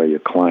librarians or your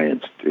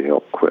clients to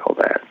help quell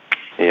that.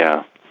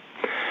 Yeah.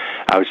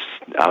 I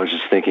was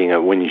just thinking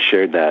of, when you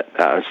shared that,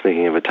 I was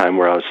thinking of a time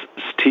where I was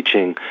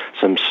teaching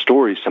some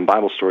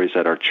Bible stories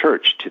at our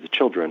church to the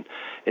children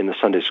in the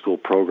Sunday school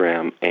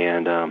program,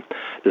 and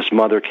this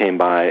mother came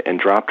by and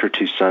dropped her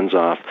two sons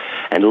off,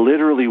 and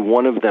literally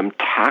one of them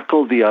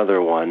tackled the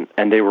other one,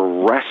 and they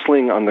were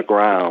wrestling on the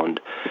ground,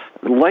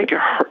 like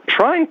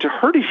trying to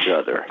hurt each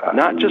other,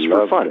 not just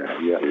for fun.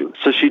 Yeah.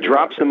 So she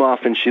drops them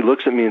off, and she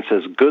looks at me and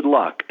says, "Good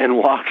luck," and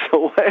walks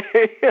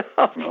away.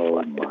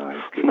 Oh,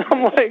 my goodness.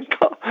 I'm like,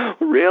 oh,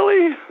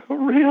 really?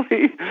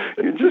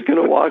 You're just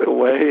going to walk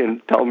away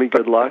and tell me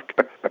good luck?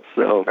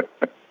 So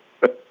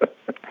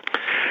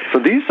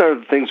these are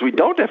the things we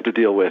don't have to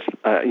deal with,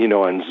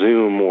 on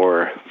Zoom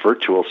or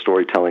virtual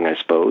storytelling, I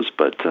suppose.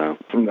 But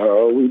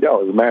no, we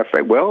don't. As a matter of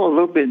fact, well, a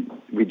little bit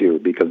we do,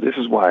 because this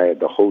is why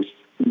the host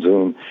in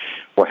Zoom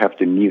will have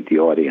to mute the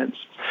audience.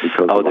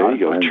 Because there you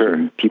go.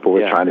 Sure. People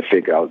are trying to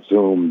figure out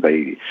Zoom.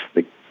 The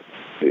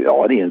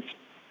audience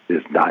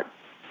is not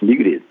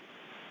muted.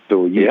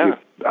 So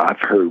I've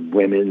heard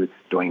women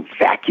doing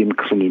vacuum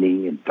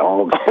cleaning and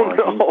dogs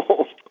barking.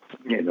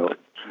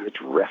 Kids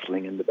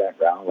wrestling in the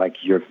background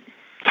like you're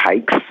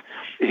tykes.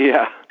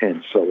 Yeah.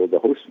 And so the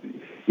host,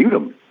 mute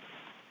them.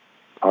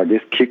 Or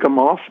just kick them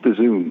off the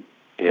Zoom.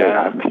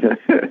 Yeah.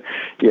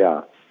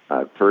 Yeah.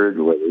 I've heard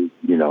where,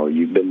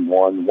 you've been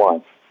warned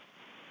once,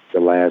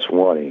 the last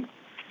warning.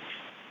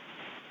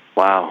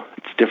 Wow.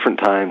 It's different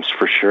times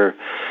for sure.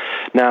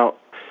 Now,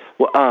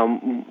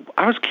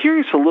 I was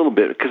curious a little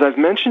bit, because I've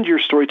mentioned your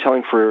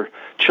storytelling for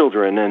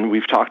children, and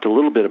we've talked a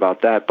little bit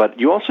about that, but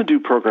you also do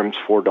programs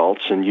for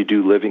adults, and you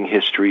do living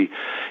history,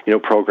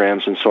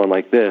 programs and so on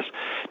like this.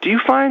 Do you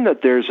find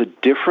that there's a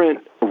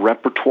different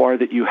repertoire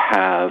that you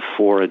have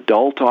for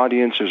adult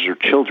audiences or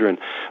children,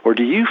 or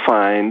do you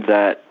find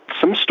that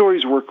some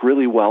stories work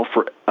really well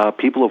for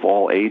people of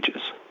all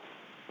ages?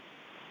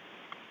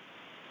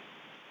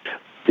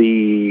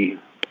 The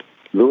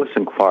Lewis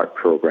and Clark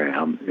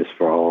program is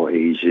for all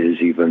ages,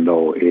 even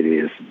though it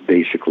is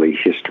basically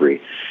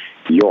history.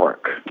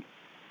 York,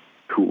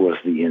 who was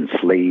the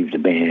enslaved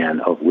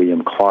man of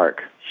William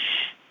Clark,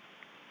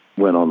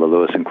 went on the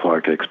Lewis and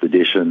Clark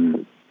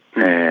expedition,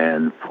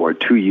 and for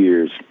 2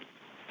 years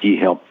he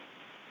helped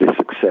the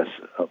success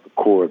of the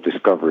Corps of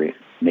Discovery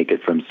make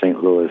it from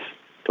St. Louis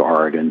to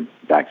Oregon,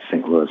 back to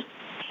St. Louis.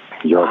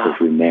 York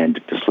was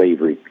remanded to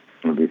slavery,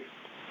 and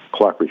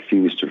Clark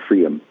refused to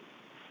free him.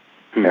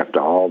 After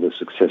all the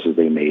successes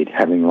they made,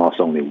 having lost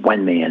only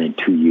one man in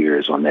 2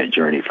 years on that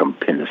journey from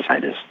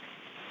appendicitis,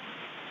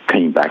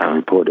 came back and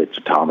reported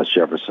to Thomas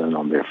Jefferson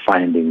on their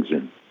findings.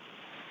 And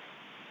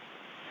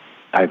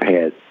I've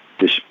had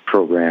this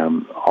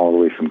program all the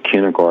way from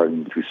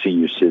kindergarten through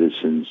senior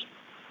citizens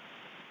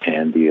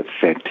and the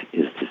effect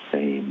is the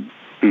same.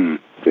 Mm.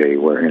 They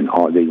were in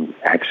all. They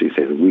actually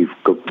said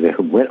they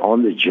went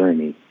on the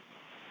journey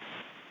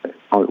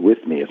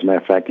with me. As a matter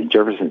of fact, in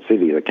Jefferson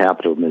City, the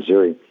capital of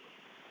Missouri,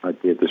 I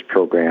did this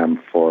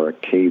program for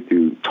K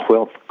through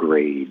 12th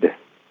grade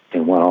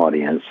in one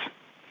audience.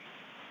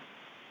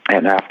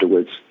 And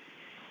afterwards,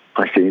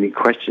 I said, any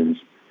questions?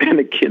 And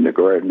the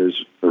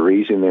kindergartners were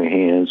raising their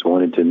hands,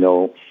 wanted to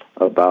know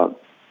about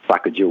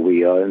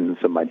Sacagawea. And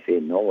somebody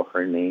said, no,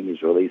 her name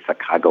is really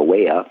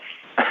Sacagawea.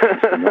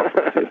 No,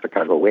 it's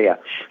Sacagawea.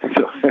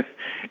 So,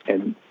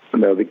 and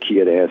another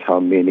kid asked how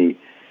many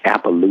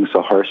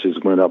Appaloosa horses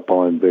went up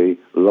on the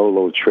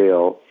Lolo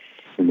Trail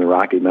in the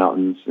Rocky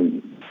Mountains,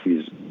 and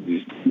these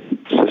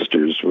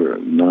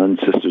nun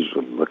sisters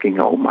were looking,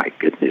 oh my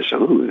goodness, they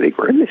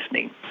were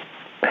listening.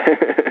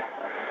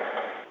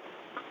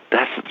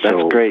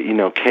 That's great.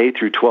 K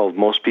through 12,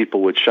 most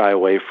people would shy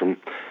away from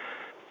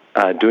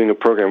doing a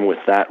program with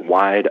that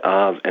wide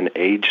of an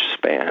age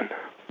span.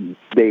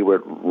 They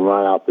would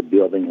run out the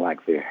building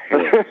like their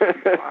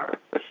hair.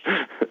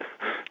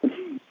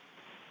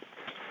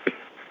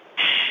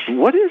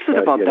 What is it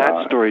about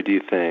that story, do you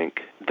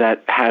think,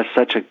 that has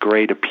such a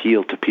great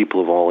appeal to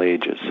people of all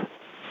ages?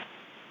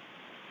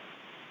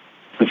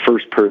 The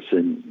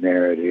first-person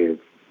narrative,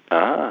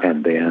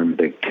 and then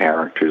the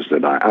characters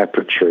that I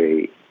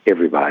portray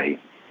everybody,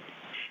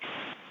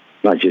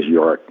 not just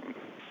York,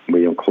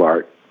 William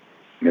Clark,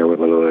 Mary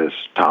Lewis,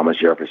 Thomas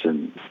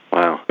Jefferson,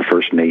 the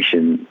First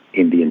Nation,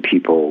 Indian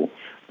people,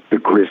 the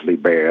grizzly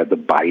bear, the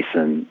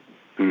bison,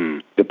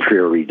 the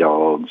prairie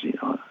dogs,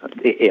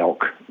 the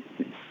elk,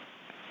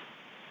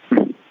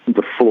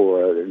 the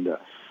flora, and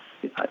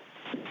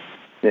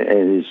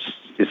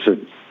it's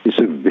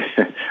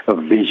a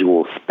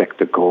visual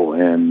spectacle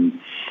and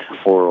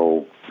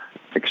oral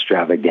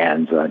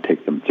extravaganza I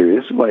take them through.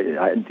 This is why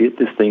I did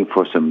this thing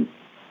for some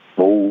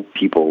old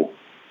people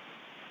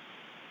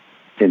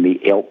in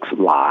the Elks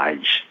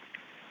Lodge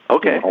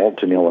in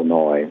Alton,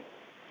 Illinois.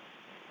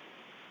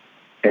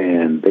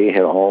 And they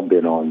had all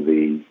been on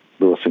the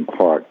Lewis and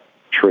Clark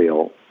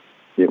Trail.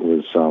 It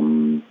was,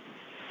 the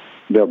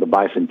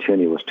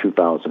bicentennial was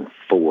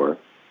 2004.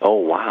 Oh,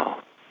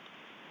 wow.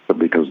 But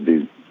because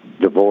the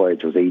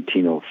voyage was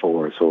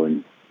 1804, so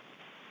in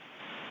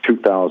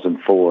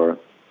 2004,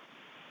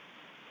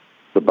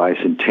 the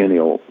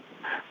bicentennial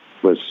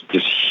was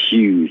just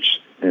huge,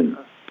 and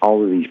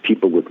all of these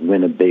people with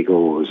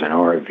Winnebagos and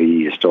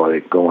RVs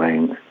started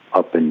going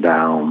up and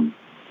down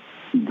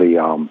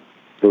the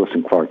Lewis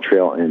and Clark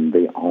Trail, and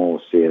they all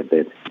said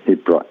that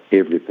it brought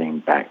everything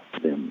back to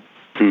them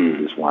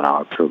through this 1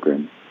 hour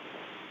program.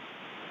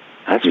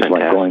 That's it's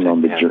fantastic. Like going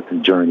on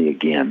the journey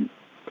again.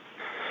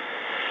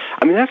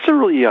 I mean, that's a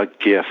really a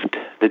gift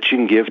that you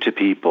can give to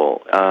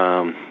people.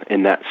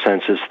 In that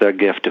sense, it's their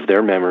gift of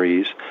their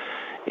memories.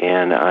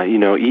 And,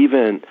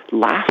 even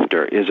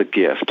laughter is a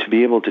gift, to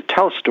be able to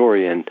tell a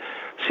story and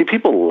see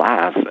people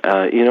laugh.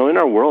 In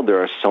our world,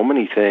 there are so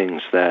many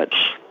things that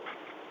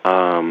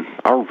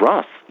are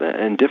rough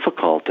and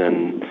difficult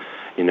and,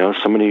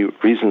 so many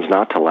reasons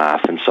not to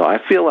laugh. And so I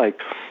feel like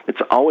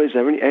it's always,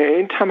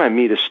 anytime I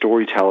meet a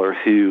storyteller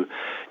who,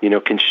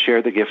 can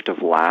share the gift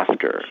of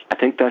laughter, I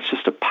think that's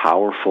just a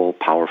powerful,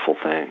 powerful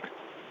thing.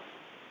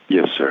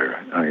 Yes, sir.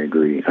 I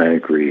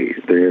agree.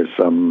 There's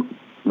some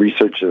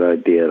research that I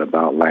did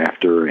about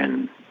laughter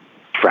and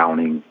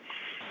frowning,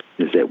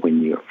 is that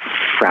when you're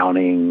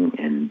frowning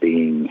and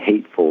being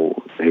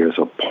hateful, there's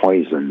a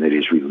poison that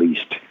is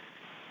released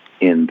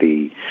in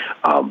the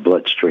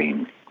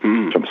bloodstream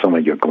from some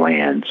of your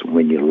glands.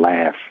 When you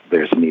laugh,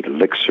 there's an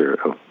elixir,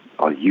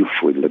 a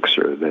youthful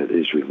elixir that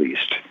is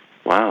released.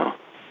 Wow.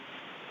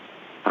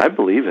 I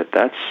believe it.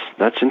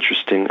 That's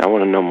interesting. I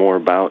want to know more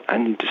about. I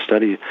need to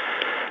study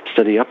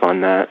up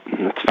on that.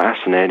 That's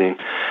fascinating.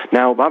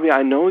 Now, Bobby,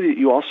 I know that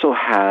you also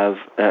have,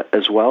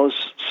 as well as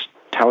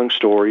telling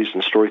stories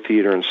and story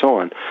theater and so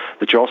on,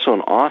 that you're also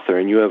an author,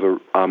 and you have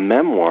a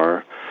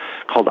memoir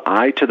called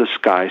Eye to the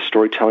Sky,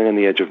 Storytelling on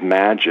the Edge of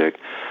Magic,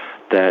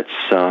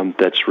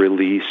 that's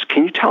released.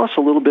 Can you tell us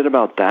a little bit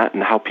about that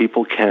and how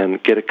people can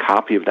get a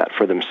copy of that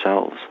for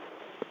themselves?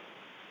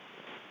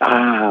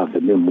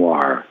 The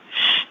memoir.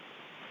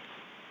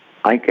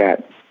 I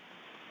got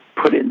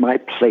put in my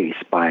place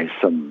by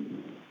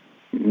some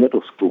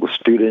middle school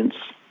students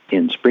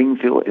in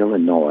Springfield,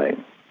 Illinois,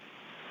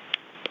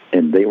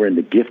 and they were in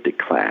the gifted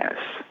class.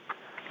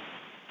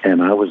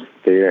 And I was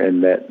there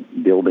in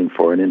that building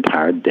for an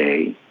entire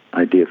day.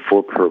 I did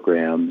 4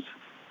 programs,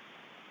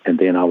 and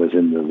then I was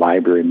in the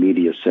Library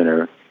Media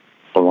Center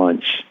for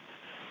lunch,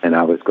 and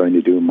I was going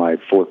to do my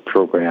 4th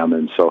program,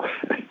 and so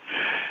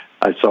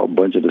I saw a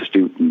bunch of the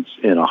students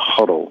in a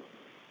huddle,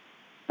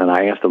 and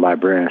I asked the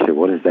librarian, I said,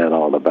 what is that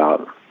all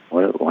about?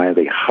 Why are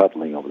they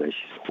huddling over there? She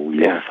said,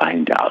 you'll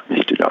find out,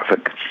 Mr.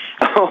 Norfolk.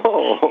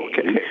 Oh,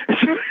 okay.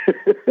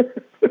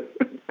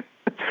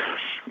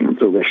 And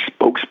so the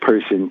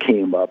spokesperson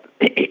came up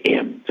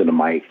to the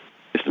mic,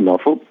 Mr.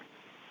 Norfolk,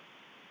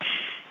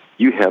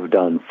 you have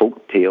done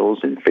folk tales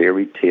and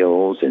fairy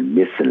tales and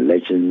myths and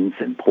legends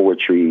and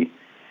poetry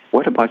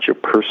what about your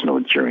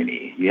personal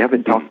journey? You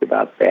haven't talked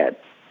about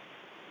that.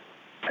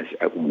 I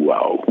said,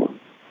 whoa.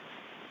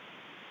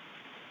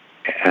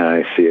 And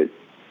I said,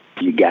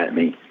 you got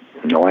me.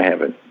 No, I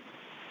haven't.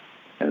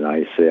 And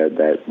I said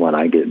that when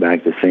I get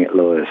back to St.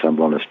 Louis, I'm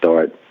going to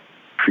start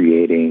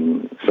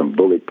creating some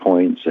bullet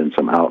points and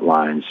some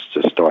outlines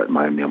to start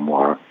my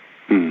memoir.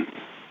 And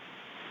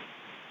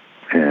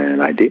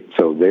I did.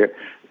 So there,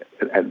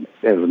 as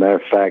a matter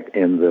of fact,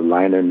 in the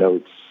liner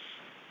notes,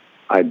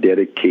 I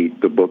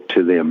dedicate the book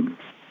to them.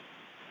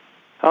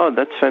 Oh,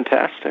 that's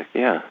fantastic.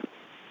 Yeah.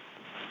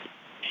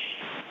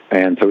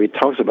 And so he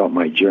talks about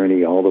my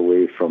journey all the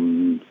way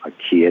from a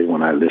kid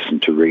when I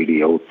listened to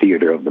radio,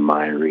 theater of the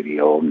mind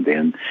radio, and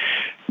then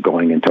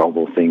going into all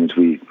those things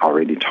we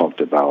already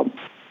talked about,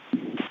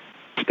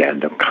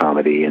 stand-up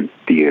comedy and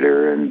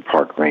theater and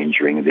park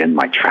rangering, and then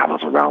my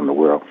travels around the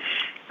world.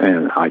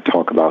 And I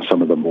talk about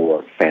some of the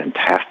more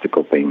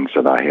fantastical things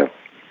that I have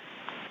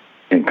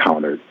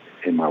encountered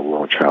in my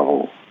world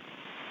travel.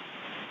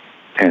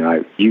 And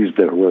I used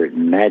the word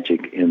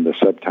magic in the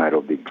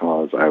subtitle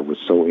because I was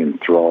so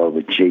enthralled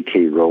with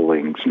J.K.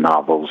 Rowling's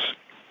novels.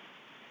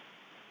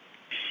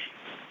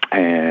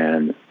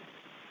 And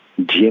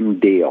Jim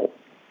Dale.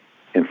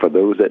 And for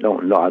those that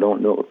don't know, I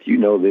don't know if you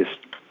know this,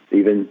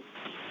 even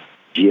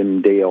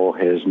Jim Dale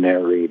has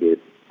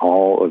narrated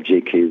all of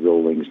J.K.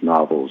 Rowling's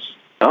novels.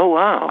 Oh,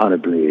 wow.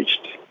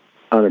 Unabridged.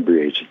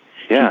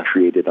 Yeah. He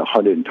created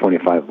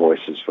 125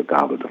 voices for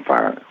Goblet of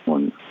Fire,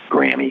 one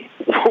Grammy.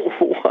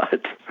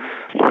 What?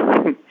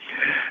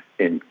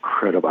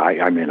 Incredible.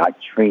 I mean, I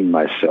trained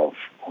myself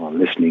on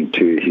listening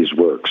to his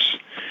works.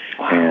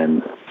 Wow.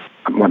 And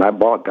when I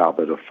bought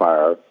Goblet of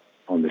Fire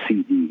on the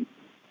CD,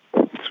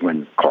 it's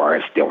when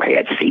cars still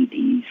had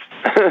CDs.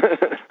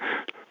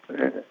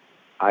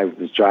 I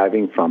was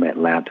driving from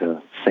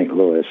Atlanta, St.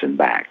 Louis, and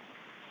back.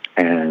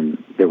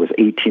 And there was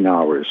 18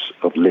 hours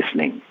of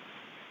listening.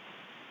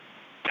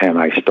 And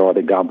I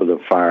started Goblet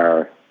of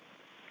Fire,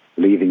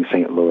 leaving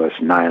St. Louis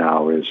 9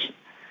 hours,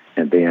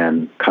 and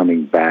then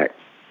coming back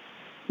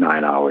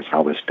 9 hours.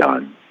 I was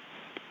done.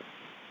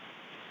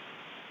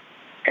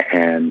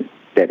 And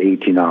that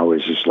 18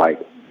 hours is like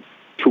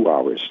 2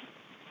 hours.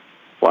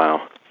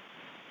 Wow.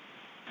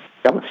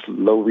 I'm a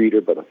slow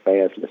reader, but a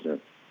fast listener.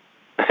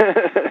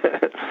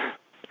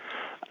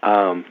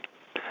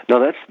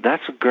 No,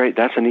 that's great.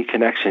 That's a neat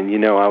connection. You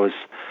know, I was,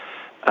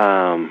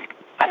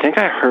 I think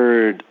I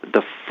heard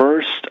the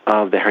first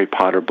of the Harry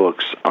Potter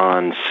books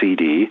on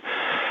CD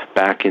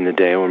back in the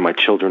day when my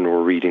children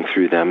were reading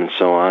through them and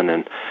so on.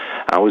 And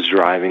I was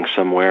driving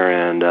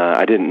somewhere, and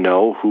I didn't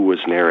know who was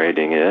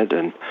narrating it.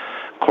 And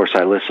of course,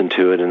 I listened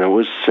to it, and it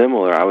was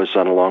similar. I was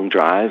on a long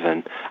drive,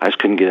 and I just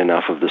couldn't get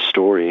enough of the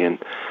story. And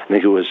I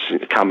think it was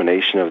a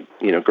combination of,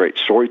 you know, great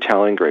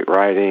storytelling, great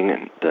writing,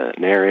 and the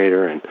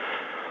narrator, and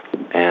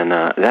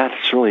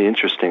that's really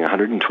interesting.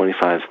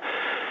 125,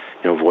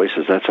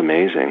 voices. That's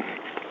amazing.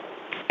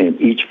 And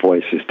each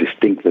voice is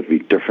distinctively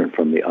different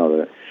from the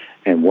other.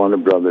 And Warner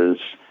Brothers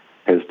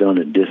has done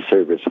a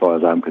disservice, as far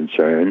as I'm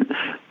concerned,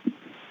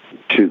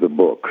 to the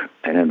book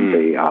and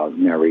the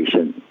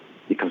narration,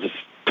 because it's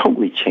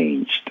totally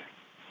changed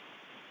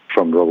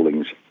from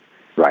Rowling's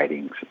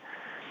writings.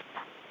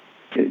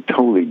 It's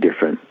totally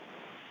different.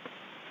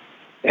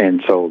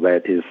 And so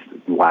that is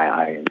why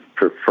I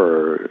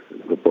prefer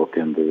the book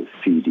and the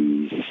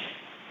CDs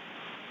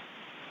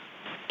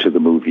to the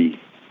movie.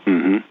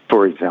 Mm-hmm.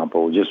 For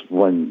example, just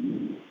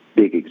one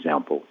big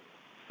example.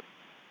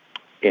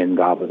 In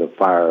Goblet of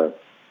Fire,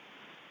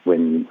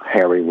 when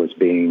Harry was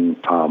doing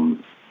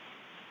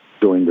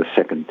the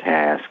second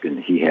task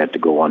and he had to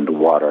go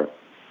underwater,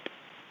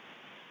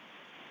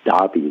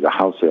 Dobby, the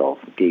house elf,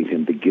 gave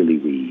him the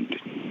gillyweed.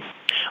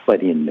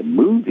 But in the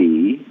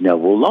movie,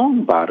 Neville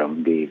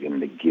Longbottom gave him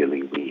the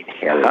gillyweed.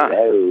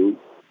 Hello.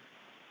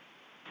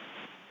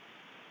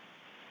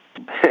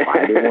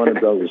 Why did Warner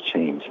Brothers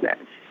change that?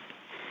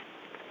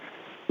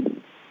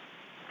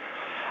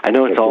 I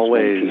know it's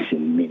always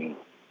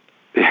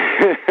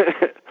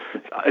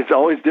it's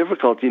always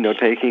difficult,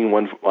 taking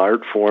one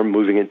art form,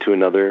 moving into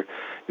another,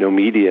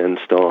 media and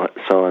so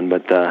on.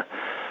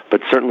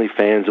 But certainly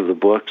fans of the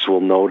books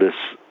will notice,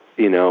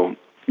 they'll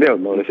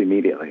notice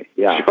immediately.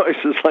 Yeah,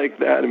 choices like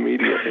that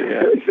immediately.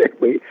 Yeah.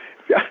 Exactly.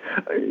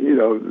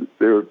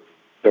 They're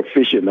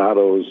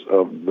aficionados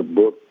of the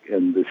book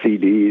and the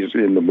CDs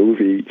in the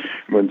movie.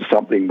 When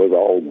something was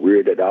all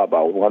weirded out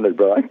about Warner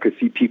Brothers, I could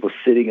see people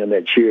sitting in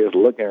their chairs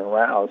looking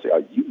around and say,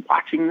 "Are you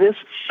watching this?"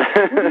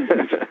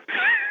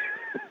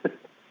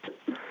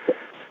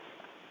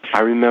 I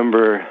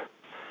remember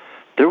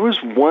there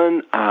was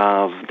one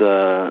of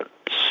the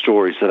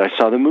stories that I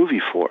saw the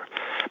movie for.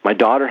 My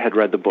daughter had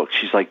read the book.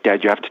 She's like,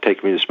 "Dad, you have to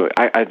take me to this book."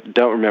 I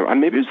don't remember.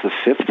 Maybe it was the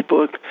fifth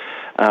book.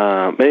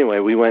 But anyway,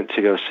 we went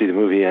to go see the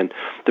movie, and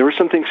there were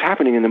some things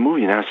happening in the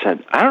movie, and I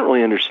said, "I don't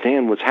really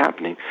understand what's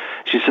happening."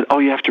 She said, "Oh,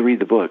 you have to read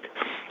the book."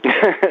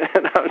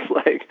 And I was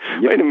like,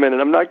 "Wait a minute,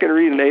 I'm not going to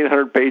read an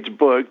 800-page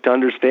book to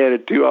understand a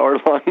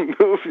 2-hour-long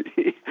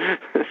movie."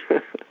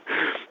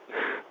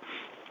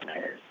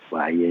 That's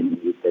why you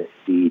need the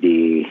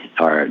CD.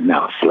 are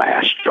now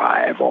flash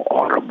drive or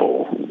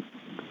Audible.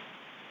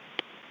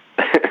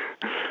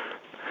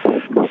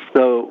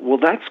 So, well,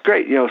 that's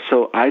great.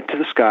 So Eye to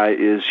the Sky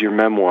is your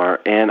memoir,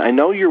 and I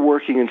know you're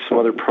working in some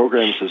other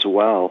programs as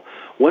well.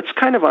 What's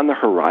kind of on the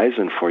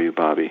horizon for you,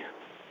 Bobby?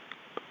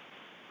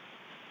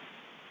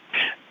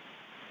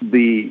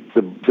 The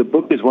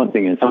book is one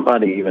thing, and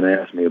somebody even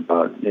asked me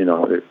about,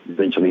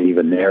 eventually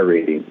even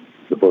narrating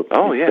the book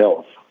itself.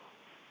 Yeah.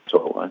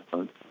 So I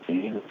thought,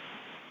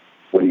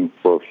 waiting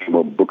for a few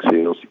more book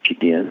sales to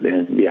kick in,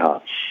 then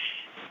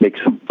make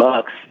some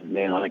bucks, and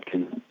then I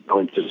can go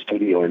into the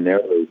studio and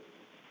narrate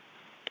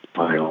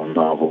my own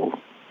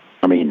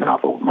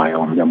my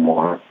own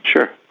memoir.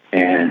 Sure.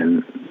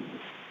 And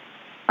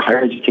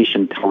higher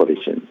education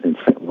television in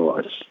St.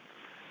 Louis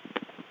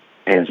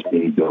has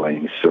me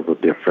doing several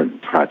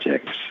different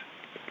projects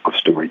of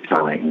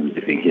storytelling and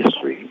living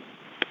history,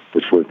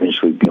 which will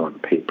eventually be on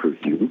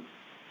pay-per-view.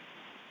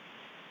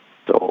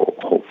 So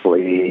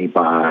hopefully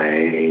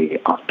by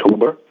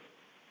October,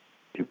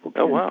 people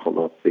can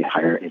pull up the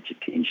higher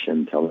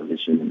education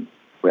television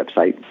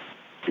website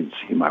and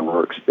see my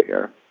works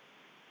there.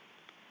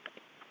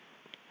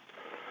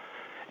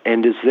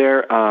 And is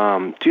there,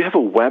 do you have a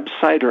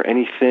website or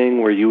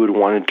anything where you would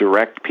want to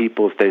direct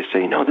people if they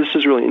say, this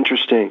is really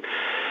interesting?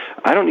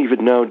 I don't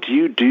even know. Do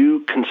you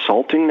do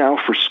consulting now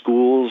for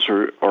schools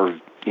or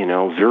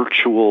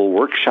virtual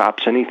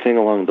workshops, anything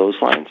along those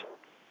lines?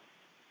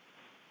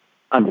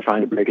 I'm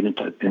trying to break it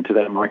into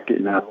that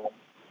market now.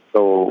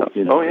 So,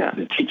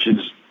 the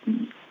teachers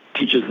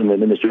and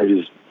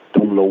administrators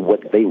don't know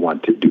what they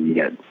want to do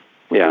yet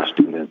with their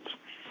students.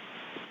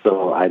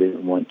 So I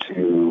didn't want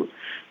to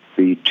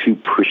be too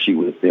pushy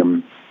with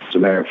them. As a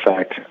matter of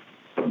fact,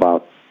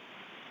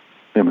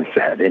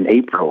 in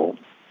April,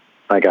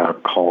 I got a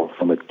call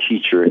from a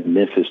teacher in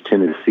Memphis,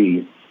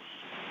 Tennessee,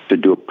 to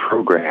do a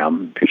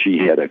program because she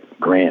had a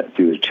grant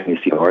through the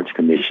Tennessee Arts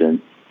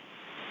Commission.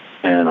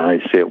 And I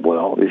said,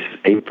 well, this is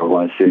April.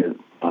 I said,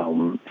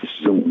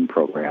 Zoom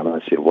program. I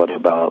said, what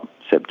about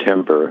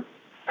September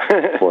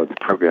for the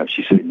program?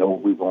 She said, no,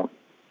 we won't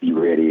be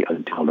ready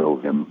until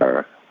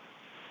November.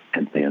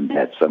 And then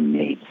that's a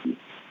maybe.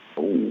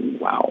 Oh,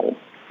 wow.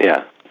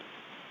 Yeah.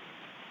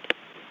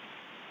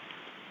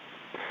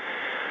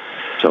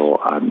 So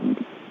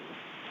I'm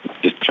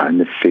just trying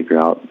to figure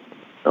out,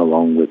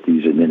 along with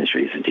these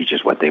administrators and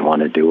teachers, what they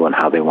want to do and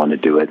how they want to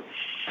do it,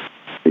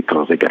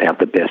 because they could have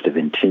the best of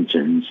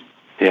intentions.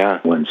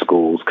 Yeah. When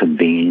schools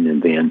convene,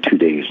 and then 2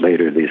 days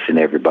later they send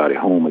everybody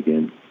home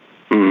again.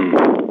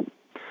 Mm.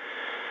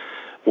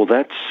 Well,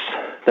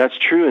 that's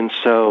true. And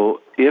so,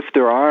 if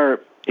there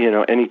are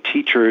any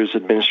teachers,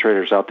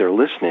 administrators out there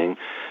listening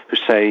who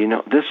say,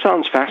 this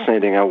sounds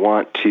fascinating, I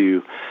want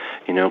to,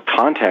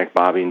 contact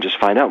Bobby and just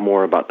find out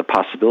more about the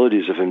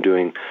possibilities of him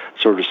doing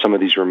sort of some of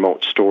these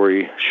remote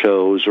story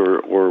shows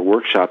or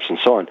workshops and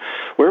so on,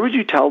 where would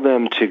you tell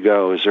them to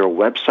go? Is there a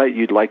website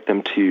you'd like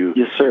them to?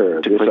 Yes,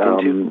 sir. To click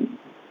into?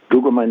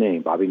 Google my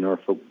name,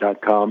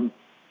 BobbyNorfolk.com,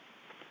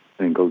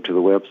 and go to the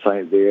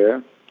website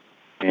there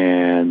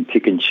and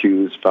pick and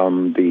choose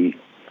from the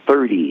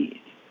 30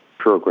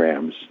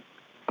 programs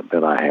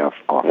that I have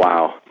offered.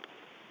 Wow.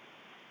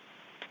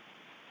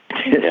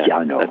 Yeah,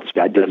 I know.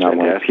 I did not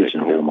want to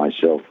pigeonhole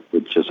myself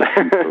with just a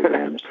few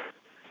programs.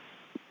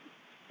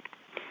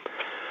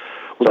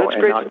 Well,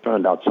 that's great. And I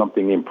found out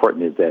something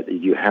important is that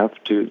you have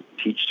to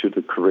teach to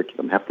the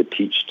curriculum, have to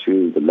teach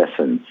to the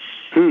lesson.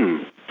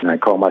 And I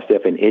call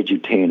myself an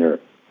edutainer.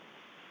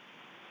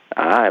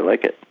 I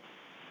like it.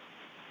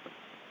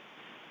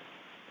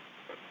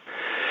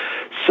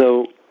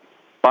 So,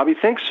 Bobby,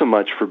 thanks so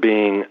much for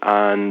being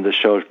on the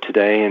show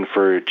today and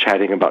for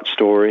chatting about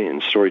story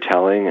and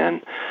storytelling,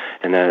 and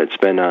it's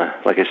been,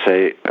 like I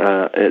say,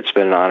 it's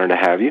been an honor to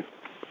have you.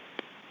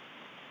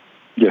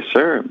 Yes,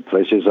 sir.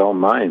 Pleasure's all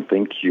mine.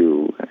 Thank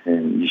you.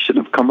 And you should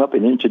have come up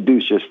and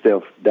introduced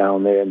yourself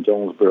down there in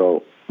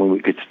Jonesboro when we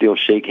could still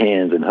shake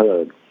hands and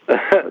hug.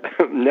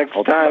 Next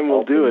time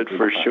we'll do it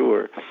for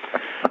sure.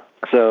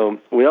 So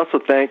I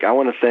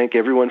want to thank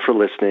everyone for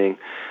listening,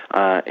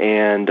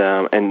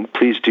 and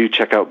please do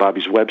check out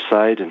Bobby's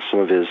website and some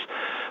of his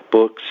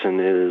books and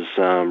his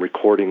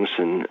recordings,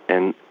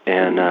 and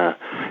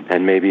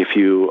maybe if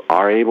you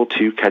are able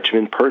to catch him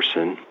in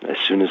person as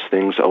soon as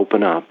things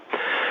open up.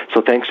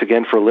 So thanks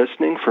again for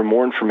listening. For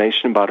more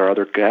information about our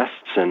other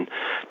guests and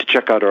to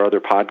check out our other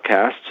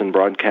podcasts and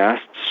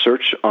broadcasts,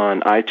 search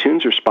on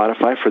iTunes or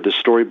Spotify for The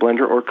Story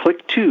Blender or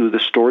click to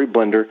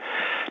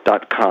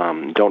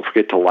thestoryblender.com. Don't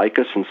forget to like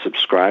us and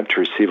subscribe to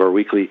receive our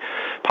weekly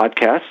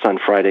podcasts on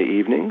Friday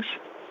evenings.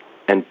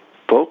 And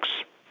folks,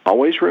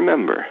 always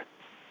remember,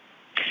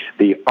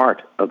 the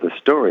art of the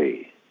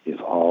story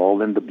is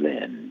all in the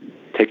blend.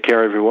 Take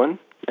care, everyone,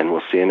 and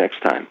we'll see you next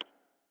time.